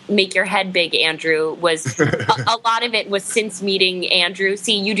make your head big, Andrew, was a lot of it was since meeting Andrew.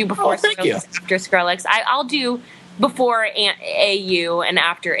 See, you do before Skrillex, after Skrillex. I'll do before AU and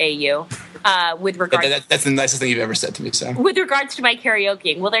after AU. With regards, that's the nicest thing you've ever said to me, Sam. With regards to my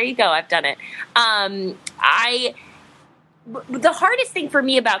karaokeing, well, there you go. I've done it. The hardest thing for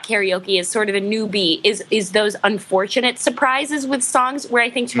me about karaoke as sort of a newbie is those unfortunate surprises with songs where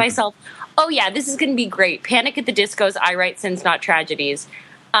I think to myself, oh yeah, this is going to be great. Panic at the Disco's I Write Sins Not Tragedies.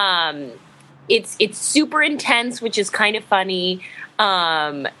 It's super intense, which is kind of funny.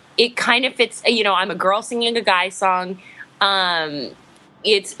 It kind of fits, I'm a girl singing a guy song.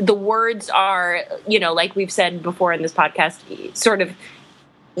 It's the words are, like we've said before in this podcast, sort of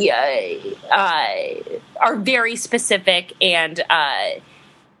are very specific, and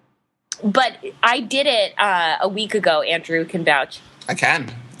but I did it a week ago. Andrew can vouch. I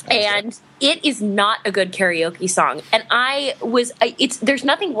can. And it is not a good karaoke song. And there's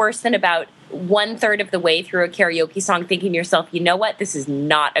nothing worse than about 1/3 of the way through a karaoke song thinking to yourself, you know what, this is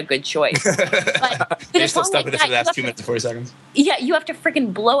not a good choice. But you're still stuck with it for the last 2 minutes and 40 seconds. Yeah, you have to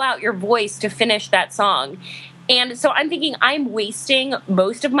freaking blow out your voice to finish that song. And so I'm thinking I'm wasting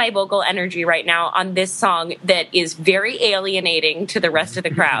most of my vocal energy right now on this song that is very alienating to the rest of the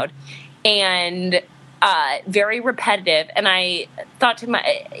crowd. And very repetitive. And I thought to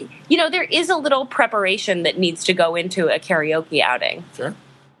there is a little preparation that needs to go into a karaoke outing. Sure.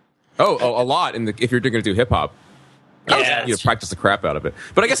 Oh, a lot. If you're going to do hip hop. Yeah, You practice the crap out of it.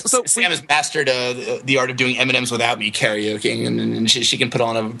 But I guess so. Sam has mastered the art of doing Eminem's Without Me karaoke, and she can put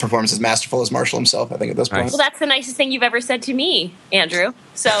on a performance as masterful as Marshall himself, I think, at this point. Nice. Well, that's the nicest thing you've ever said to me, Andrew.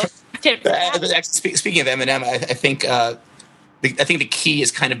 So, speaking of Eminem, I think the key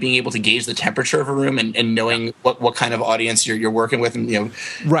is kind of being able to gauge the temperature of a room and knowing what kind of audience you're working with. And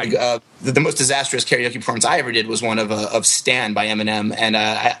Right. The most disastrous karaoke performance I ever did was one of "Stan" by Eminem, and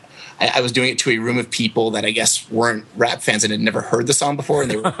I was doing it to a room of people that I guess weren't rap fans and had never heard the song before,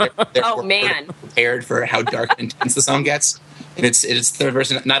 and they were Oh, man. prepared for how dark and intense the song gets. And it's third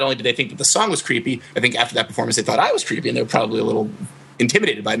verse. Not only did they think that the song was creepy, I think after that performance they thought I was creepy, and they were probably a little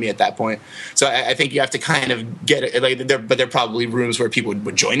intimidated by me at that point. So I think you have to kind of get it. But there are probably rooms where people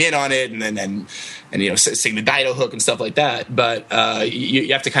would join in on it and sing the Dido hook and stuff like that. But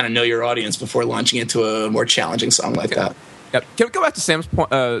you have to kind of know your audience before launching into a more challenging song like that. Yeah. Can we go back to Sam's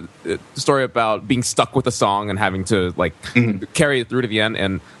story about being stuck with a song and having to carry it through to the end?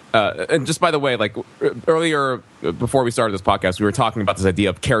 And just by the way, earlier before we started this podcast, we were talking about this idea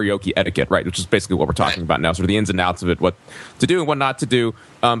of karaoke etiquette, right? Which is basically what we're talking about now, sort of the ins and outs of it, what to do and what not to do.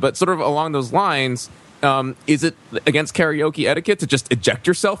 But sort of along those lines, is it against karaoke etiquette to just eject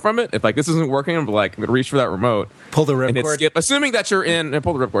yourself from it? If this isn't working, I'm going to reach for that remote, Pull the and hit ripcord. skip. Assuming that you're in the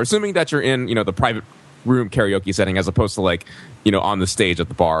private room karaoke setting as opposed to on the stage at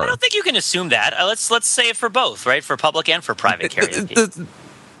the bar. I don't think you can assume that. Let's say it for both, right? For public and for private karaoke.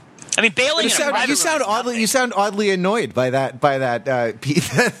 I mean, bailing in a private room is nothing. You sound oddly annoyed by that. Well,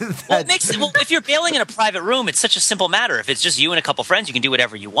 if you're bailing in a private room, it's such a simple matter. If it's just you and a couple friends, you can do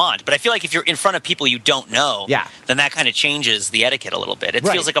whatever you want. But I feel like if you're in front of people you don't know, then that kind of changes the etiquette a little bit. It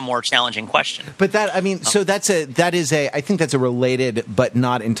feels like a more challenging question. But I think that's a related but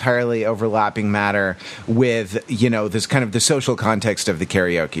not entirely overlapping matter with this kind of the social context of the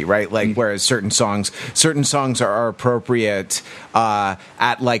karaoke, right? Whereas certain songs are appropriate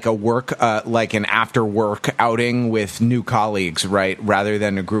at a work an after work outing with new colleagues, right, rather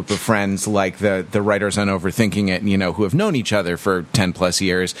than a group of friends like the writers on Overthinking It, who have known each other for 10 plus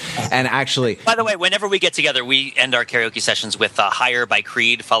years. And actually, by the way, whenever we get together, we end our karaoke sessions with Higher by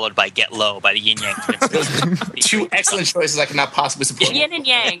Creed, followed by Get Low by the Yin Yang Twins. Two excellent choices I cannot possibly support. Yin and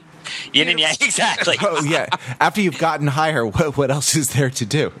Yang. Yin and Yang, exactly. Oh yeah, after you've gotten higher, what else is there to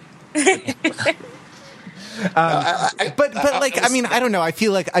do? I don't know. I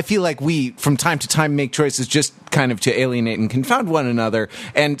feel like we from time to time make choices just kind of to alienate and confound one another,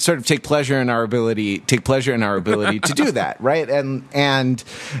 and sort of take pleasure in our ability to do that, right? And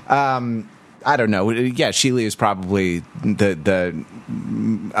I don't know. Yeah, Sheely is probably the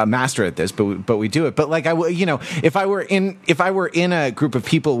a master at this, but we do it. But if I were in a group of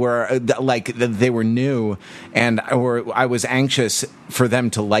people where they were new or I was anxious for them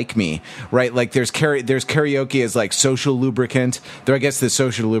to like me, right? There's karaoke as social lubricant. Though I guess the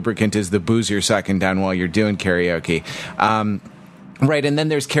social lubricant is the booze you're sucking down while you're doing karaoke. Right, and then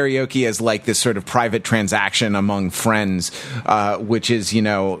there's karaoke as this sort of private transaction among friends, which is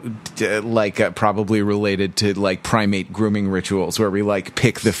probably related to primate grooming rituals, where we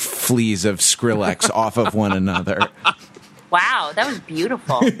pick the fleas of Skrillex off of one another. Wow, that was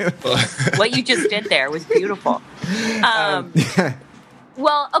beautiful. What you just did there was beautiful.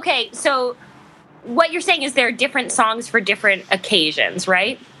 Well, okay, so what you're saying is there are different songs for different occasions,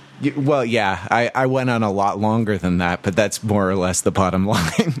 right? Well, yeah, I went on a lot longer than that, but that's more or less the bottom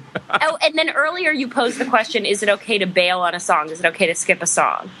line. Oh, and then earlier you posed the question, is it okay to bail on a song? Is it okay to skip a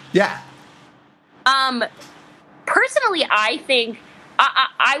song? Yeah. Personally, I think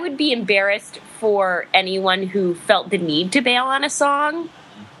I would be embarrassed for anyone who felt the need to bail on a song.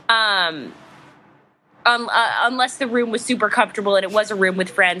 Unless the room was super comfortable and it was a room with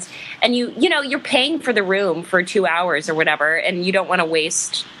friends, and you're paying for the room for 2 hours or whatever, and you don't want to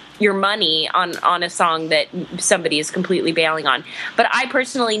waste your money on a song that somebody is completely bailing on. But I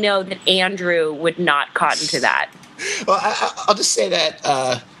personally know that Andrew would not cotton to that. Well, I'll just say that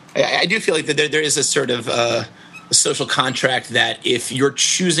I do feel like that there is a sort of a social contract that if you're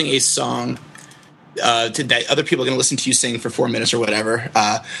choosing a song that other people are going to listen to you sing for 4 minutes or whatever,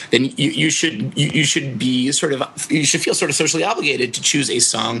 then you should feel sort of socially obligated to choose a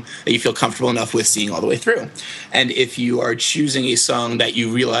song that you feel comfortable enough with singing all the way through. And if you are choosing a song that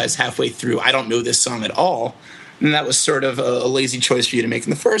you realize halfway through, I don't know this song at all, then that was sort of a lazy choice for you to make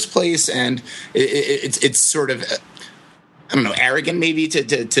in the first place, and it's sort of I don't know, arrogant maybe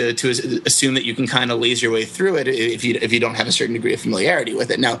to assume that you can kind of laze your way through it if you don't have a certain degree of familiarity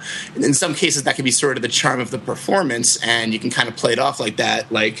with it. Now, in some cases, that can be sort of the charm of the performance, and you can kind of play it off like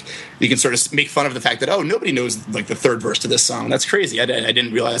that. Like, you can sort of make fun of the fact that, oh, nobody knows like the third verse to this song. That's crazy. I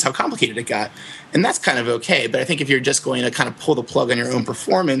didn't realize how complicated it got, and that's kind of okay. But I think if you're just going to kind of pull the plug on your own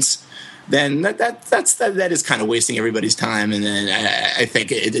performance, then that is kind of wasting everybody's time, and then I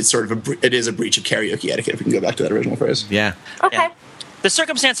think it's sort of it is a breach of karaoke etiquette if we can go back to that original phrase. Yeah. Okay. Yeah. The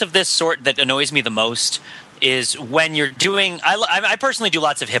circumstance of this sort that annoys me the most is when you're doing. I personally do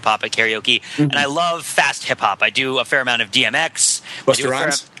lots of hip hop at karaoke, and I love fast hip hop. I do a fair amount of DMX. Busta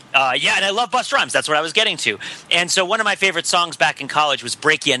Rhymes? Yeah, and I love Busta Rhymes. That's what I was getting to. And so one of my favorite songs back in college was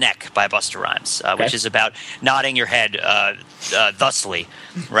 "Break Your Neck" by Busta Rhymes, which is about nodding your head thusly,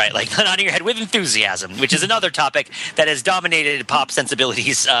 right? Like nodding your head with enthusiasm, which is another topic that has dominated pop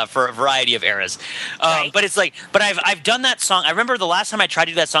sensibilities for a variety of eras. Right. But it's like, I've done that song. I remember the last time I tried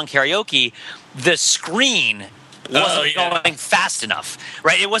to do that song karaoke, the screen wasn't going fast enough,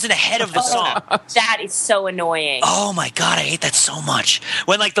 right? It wasn't ahead of the song. That is so annoying. Oh my God, I hate that so much.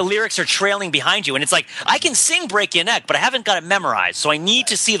 When like the lyrics are trailing behind you and it's like, I can sing "Break Your Neck," but I haven't got it memorized. So I need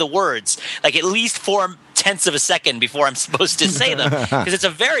to see the words like at least 4/10 of a second before I'm supposed to say them because it's a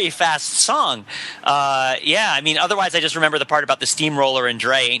very fast song. Yeah, I mean, otherwise I just remember the part about the steamroller and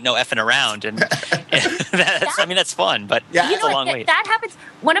Dre ain't no effing around. And that's fun, but it's a long wait. That happens.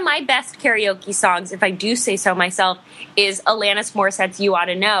 One of my best karaoke songs, if I do say so myself, is Alanis Morissette's "You Ought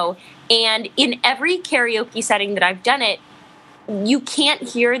to Know." And in every karaoke setting that I've done it, you can't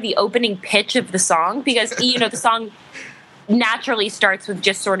hear the opening pitch of the song because, the song naturally starts with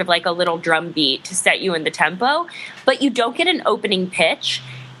just sort of like a little drum beat to set you in the tempo, but you don't get an opening pitch.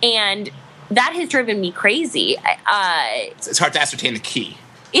 And that has driven me crazy. It's hard to ascertain the key.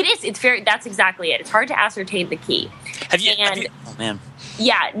 It is. That's exactly it. It's hard to ascertain the key. Have you oh man.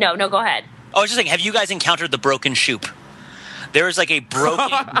 Yeah, no, go ahead. I was just saying, have you guys encountered the broken shoop? There is like a broken.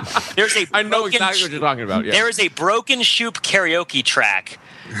 I know exactly what you're talking about. Yeah. There is a broken shoop karaoke track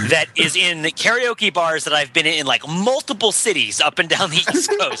that is in the karaoke bars that I've been in like multiple cities up and down the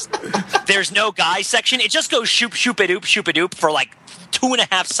East Coast. There's no guy section. It just goes shoop, shoop-a-doop, shoop-a-doop for like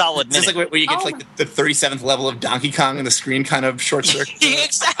 2.5 solid minutes. It's like where you get to like the 37th level of Donkey Kong and the screen kind of short circuit.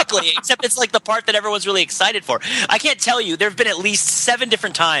 Exactly, except it's like the part that everyone's really excited for. I can't tell you, there have been at least 7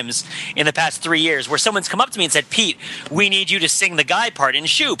 different times in the past 3 years where someone's come up to me and said, "Pete, we need you to sing the guy part in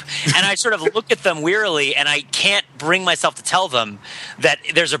Shoop." And I sort of look at them wearily and I can't bring myself to tell them that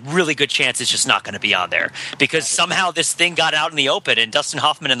there's a really good chance it's just not going to be on there because somehow this thing got out in the open and Dustin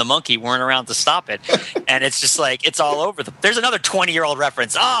Hoffman and the Monkey weren't around to stop it. And it's just like, it's all over. There's another 20-year-old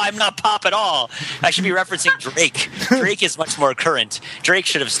reference. I'm not pop at all. I should be referencing Drake. Drake is much more current. Drake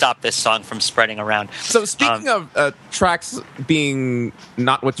should have stopped this song from spreading around. So speaking of tracks being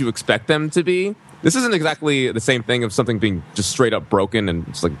not what you expect them to be, this isn't exactly the same thing of something being just straight up broken and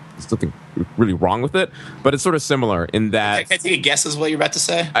it's like something really wrong with it, but it's sort of similar in that. Can I take a guess as what you're about to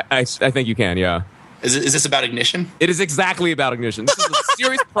say? I think you can, yeah. Is this about Ignition? It is exactly about Ignition. This is a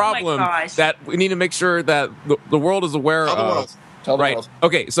serious problem that we need to make sure that the world is aware of. Tell the right. world.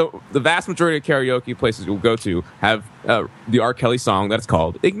 Okay, so the vast majority of karaoke places you'll go to have the R. Kelly song that's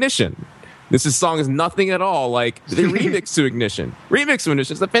called Ignition. This song is nothing at all like the remix to Ignition. Remix to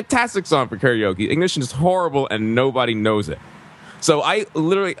Ignition is a fantastic song for karaoke. Ignition is horrible and nobody knows it. So I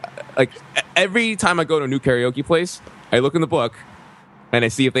literally, like, every time I go to a new karaoke place, I look in the book and I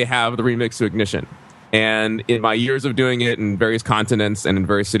see if they have the remix to Ignition. And in my years of doing it in various continents and in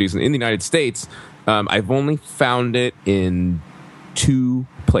various cities in the United States, I've only found it in 2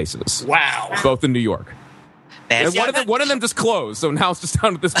 places. Wow. Both in New York. Man, And one of them just closed, so now it's just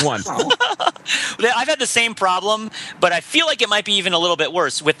down to this one. I've had the same problem, but I feel like it might be even a little bit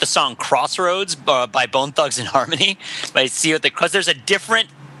worse with the song Crossroads by Bone Thugs and Harmony. Because there's a different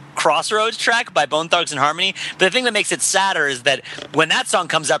Crossroads track by Bone Thugs and Harmony. But the thing that makes it sadder is that when that song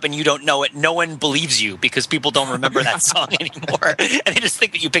comes up and you don't know it, no one believes you because people don't remember that song anymore. And they just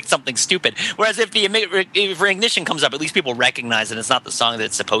think that you picked something stupid. Whereas if Ignition comes up, at least people recognize that it's not the song that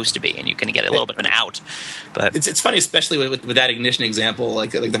it's supposed to be and you can get a little bit of an out. But it's funny, especially with that Ignition example,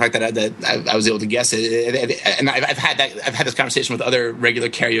 like the fact that I was able to guess it. And I've had this conversation with other regular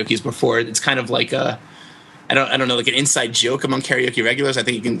karaoke's before. It's kind of like I don't know, like an inside joke among karaoke regulars. I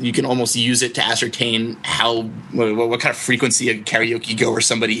think you can almost use it to ascertain what kind of frequency a karaoke goer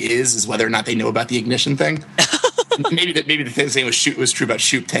somebody is whether or not they know about the Ignition thing. maybe the same was true about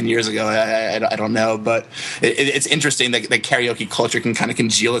Shoop 10 years ago. I don't know, but it's interesting that karaoke culture can kind of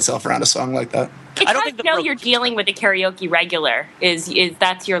congeal itself around a song like that. It's I don't how think you know you're dealing with a karaoke regular. Is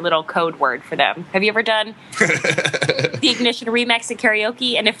that's your little code word for them? Have you ever done the Ignition remix of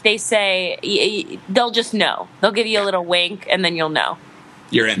karaoke? And if they say, they'll just know. They'll give you a little wink, and then you'll know.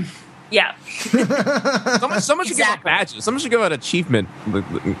 You're in. Yeah. Someone should give out badges. Someone should give out achievement, a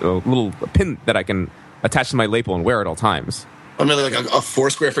little pin that I can attach to my label and wear at all times. Or maybe like a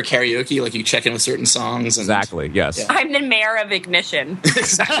Foursquare for karaoke, like you check in with certain songs. And, Exactly, yes. Yeah. I'm the mayor of Ignition.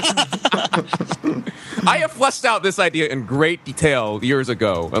 I have fleshed out this idea in great detail years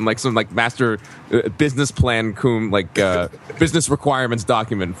ago on some master business plan business requirements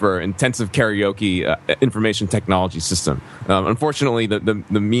document for intensive karaoke information technology system. Unfortunately, the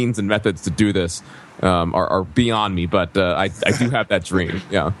means and methods to do this are beyond me, but I do have that dream.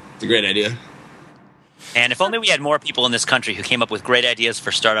 Yeah, it's a great idea. And if only we had more people in this country who came up with great ideas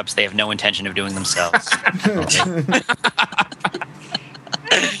for startups they have no intention of doing themselves.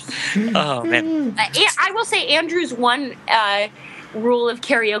 Oh, man. I will say Andrew's one rule of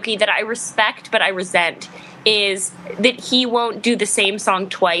karaoke that I respect but I resent is that he won't do the same song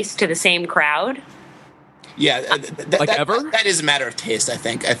twice to the same crowd. Yeah, ever? That is a matter of taste. I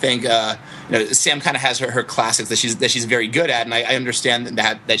think Sam kind of has her classics that she's very good at, and I understand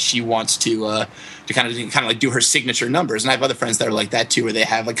that she wants to kind of like do her signature numbers. And I have other friends that are like that too, where they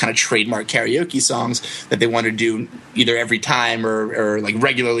have like kind of trademark karaoke songs that they want to do either every time or like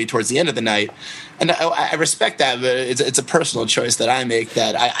regularly towards the end of the night. And I respect that, but it's a personal choice that I make,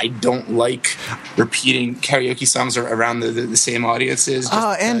 that I don't like repeating karaoke songs around the same audiences.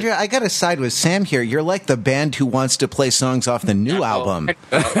 Oh, Andrea, I got to side with Sam here. You're like the band who wants to play songs off the new album.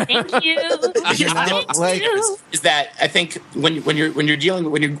 Thank you. Like, is that I think when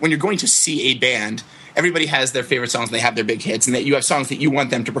you're going to see a band, everybody has their favorite songs and they have their big hits, and that you have songs that you want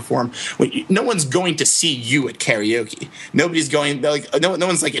them to perform. No one's going to see you at karaoke. Nobody's going, like, no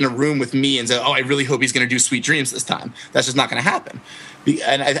one's like in a room with me and say, oh, I really hope he's going to do Sweet Dreams this time. That's just not going to happen.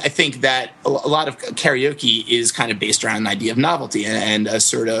 And I think that a lot of karaoke is kind of based around an idea of novelty and a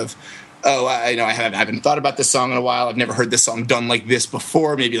sort of, I haven't thought about this song in a while. I've never heard this song done like this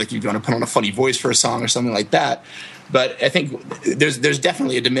before. Maybe like you want to put on a funny voice for a song or something like that. But I think there's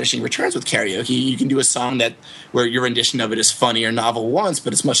definitely a diminishing returns with karaoke. You can do a song where your rendition of it is funny or novel once,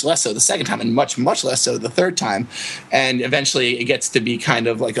 but it's much less so the second time, and much, much less so the third time. And eventually it gets to be kind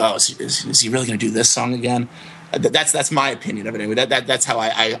of like, oh, is he really going to do this song again? That's my opinion of it. Anyway, that's how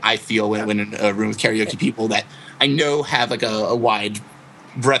I feel when in a room with karaoke people that I know have like a wide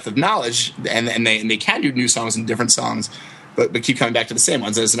breadth of knowledge, and they can do new songs and different songs. But keep coming back to the same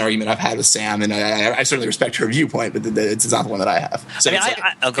ones. That's an argument I've had with Sam, and I certainly respect her viewpoint, but it's not the one that I have. So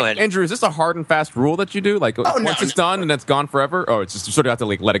I'll go ahead. Andrew, is this a hard and fast rule that you do? Like, once it's done and it's gone forever? Oh, it's just you sort of have to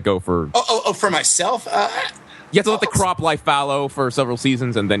like let it go for... Oh, for myself? You have to let the crop lie fallow for several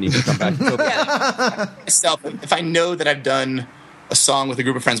seasons, and then you can come back. Myself, if I know that I've done a song with a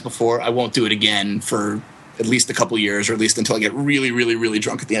group of friends before, I won't do it again for at least a couple years, or at least until I get really, really, really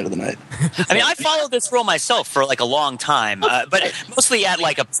drunk at the end of the night. I mean, I followed this rule myself for like a long time, but mostly at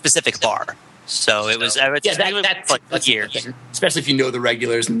like a specific bar. So it was, that's like years. Especially if you know the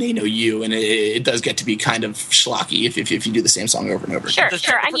regulars and they know you, and it does get to be kind of schlocky if you do the same song over and over. Sure.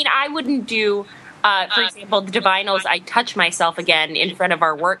 I mean, I wouldn't do, for example, the Divinals, I Touch Myself Again in front of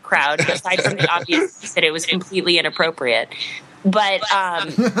our work crowd, aside from the obvious that it was completely inappropriate. But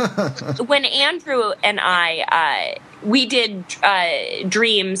when Andrew and we did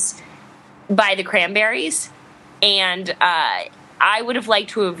Dreams by the Cranberries, and I would have liked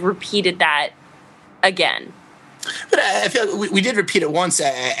to have repeated that again. But I feel like we did repeat it once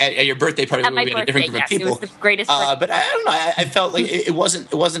at your birthday party. At my we had birthday, a different group of people. It was the greatest. But I don't know. I felt like it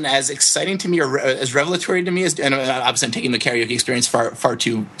wasn't as exciting to me or as revelatory to me as. And obviously, I'm taking the karaoke experience far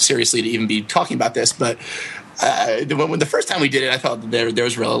too seriously to even be talking about this. But when the first time we did it, I thought there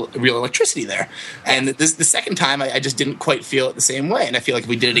was real electricity there. And the second time, I just didn't quite feel it the same way. And I feel like if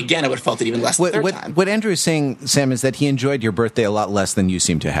we did it again, I would have felt it even less the third time. What Andrew is saying, Sam, is that he enjoyed your birthday a lot less than you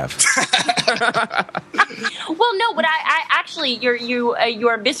seem to have. Well, no, but I actually,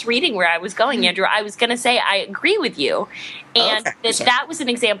 you're misreading where I was going, Andrew. I was going to say I agree with you, and that was an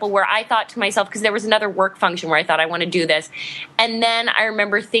example where I thought to myself, because there was another work function where I thought I want to do this, and then I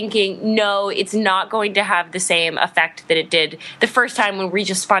remember thinking, no, it's not going to have the same effect that it did the first time when we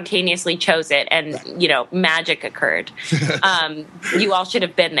just spontaneously chose it, and magic occurred. You all should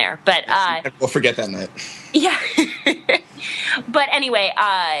have been there, but we'll forget that night. Yeah, but anyway.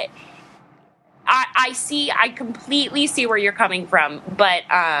 I completely see where you're coming from, but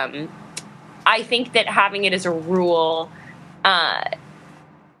I think that having it as a rule, I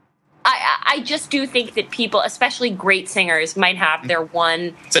just do think that people, especially great singers, might have their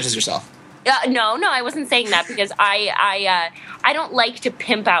one. Such as yourself. No, I wasn't saying that because I don't like to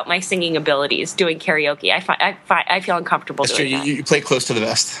pimp out my singing abilities doing karaoke. I feel uncomfortable That's doing true. that. You play close to the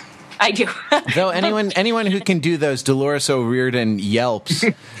vest. I do. Though anyone who can do those Dolores O'Riordan yelps,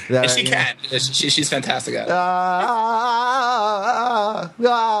 And she can. She's fantastic at it.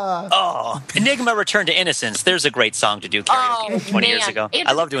 Oh, Enigma Return to Innocence. There's a great song to do karaoke 20 years ago.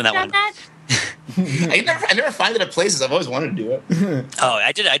 I love doing that one. I never find it at places. I've always wanted to do it. Oh,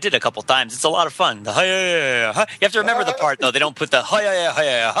 I did a couple times. It's a lot of fun. The hi-ya-ya-ya. You have to remember the part though. They don't put the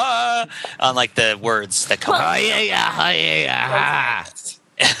hi-ya-ya-ya-ya on like the words that come. Hi-ya-ya-ya-ya.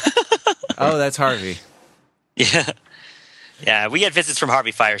 Oh, that's Harvey. Yeah. We get visits from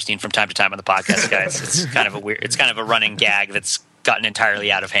Harvey Firestein from time to time on the podcast, guys. It's kind of a running gag that's gotten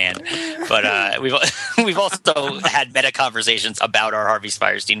entirely out of hand. But we've also had meta conversations about our Harvey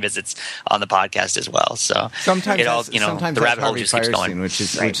Firestein visits on the podcast as well. So sometimes the rabbit hole just keeps going, which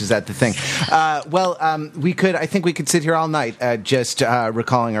is that the thing. I think we could sit here all night just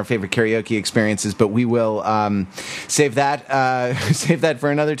recalling our favorite karaoke experiences, but we will save that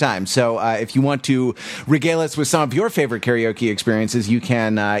for another time. So if you want to regale us with some of your favorite karaoke experiences, you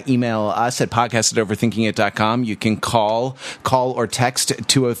can email us at podcast@overthinkingit.com. You can call or text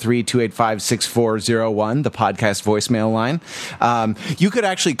 203-285-6401, the podcast voicemail line. You could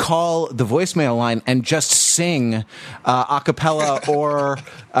actually call the voicemail line and just sing a cappella or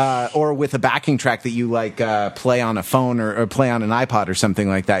with a backing track that you play on a phone or play on an iPod or something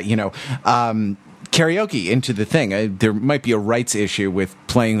like that. Karaoke into the thing. There might be a rights issue with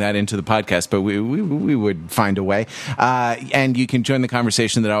playing that into the podcast, but we would find a way. And you can join the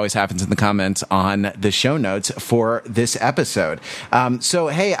conversation that always happens in the comments on the show notes for this episode. So,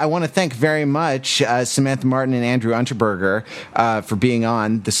 hey, I want to thank very much Samantha Martin and Andrew Unterberger for being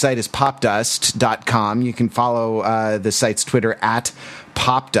on. The site is popdust.com. You can follow the site's Twitter at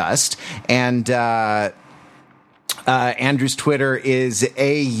popdust. And Andrew's Twitter is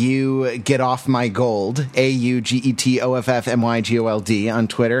AU Get Off My Gold, AUGETOFFMYGOLD on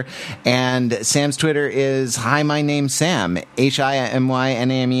Twitter. And Sam's Twitter is Hi, My Name's Sam,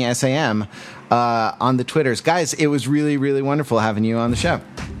 HIMYNAMESAM on the Twitters. Guys, it was really, really wonderful having you on the show.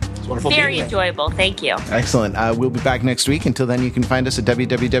 It's wonderful. Very enjoyable. Thank you. Excellent. We'll be back next week. Until then, you can find us at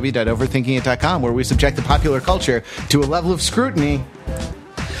www.overthinkingit.com, where we subject the popular culture to a level of scrutiny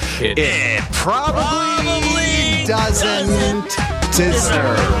it probably doesn't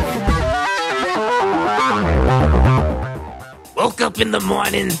deserve. Woke up in the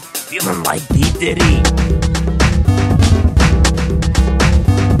morning feeling like P. Diddy.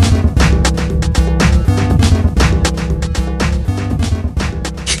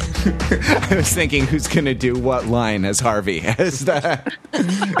 I was thinking, who's going to do what line as Harvey as the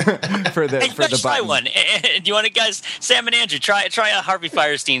for the try button. one. Do you want to, guys? Sam and Andrew, try a Harvey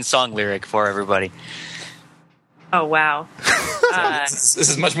Firestein song lyric for everybody. Oh, wow. This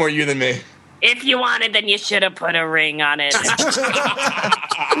is much more you than me. If you wanted, then you should have put a ring on it.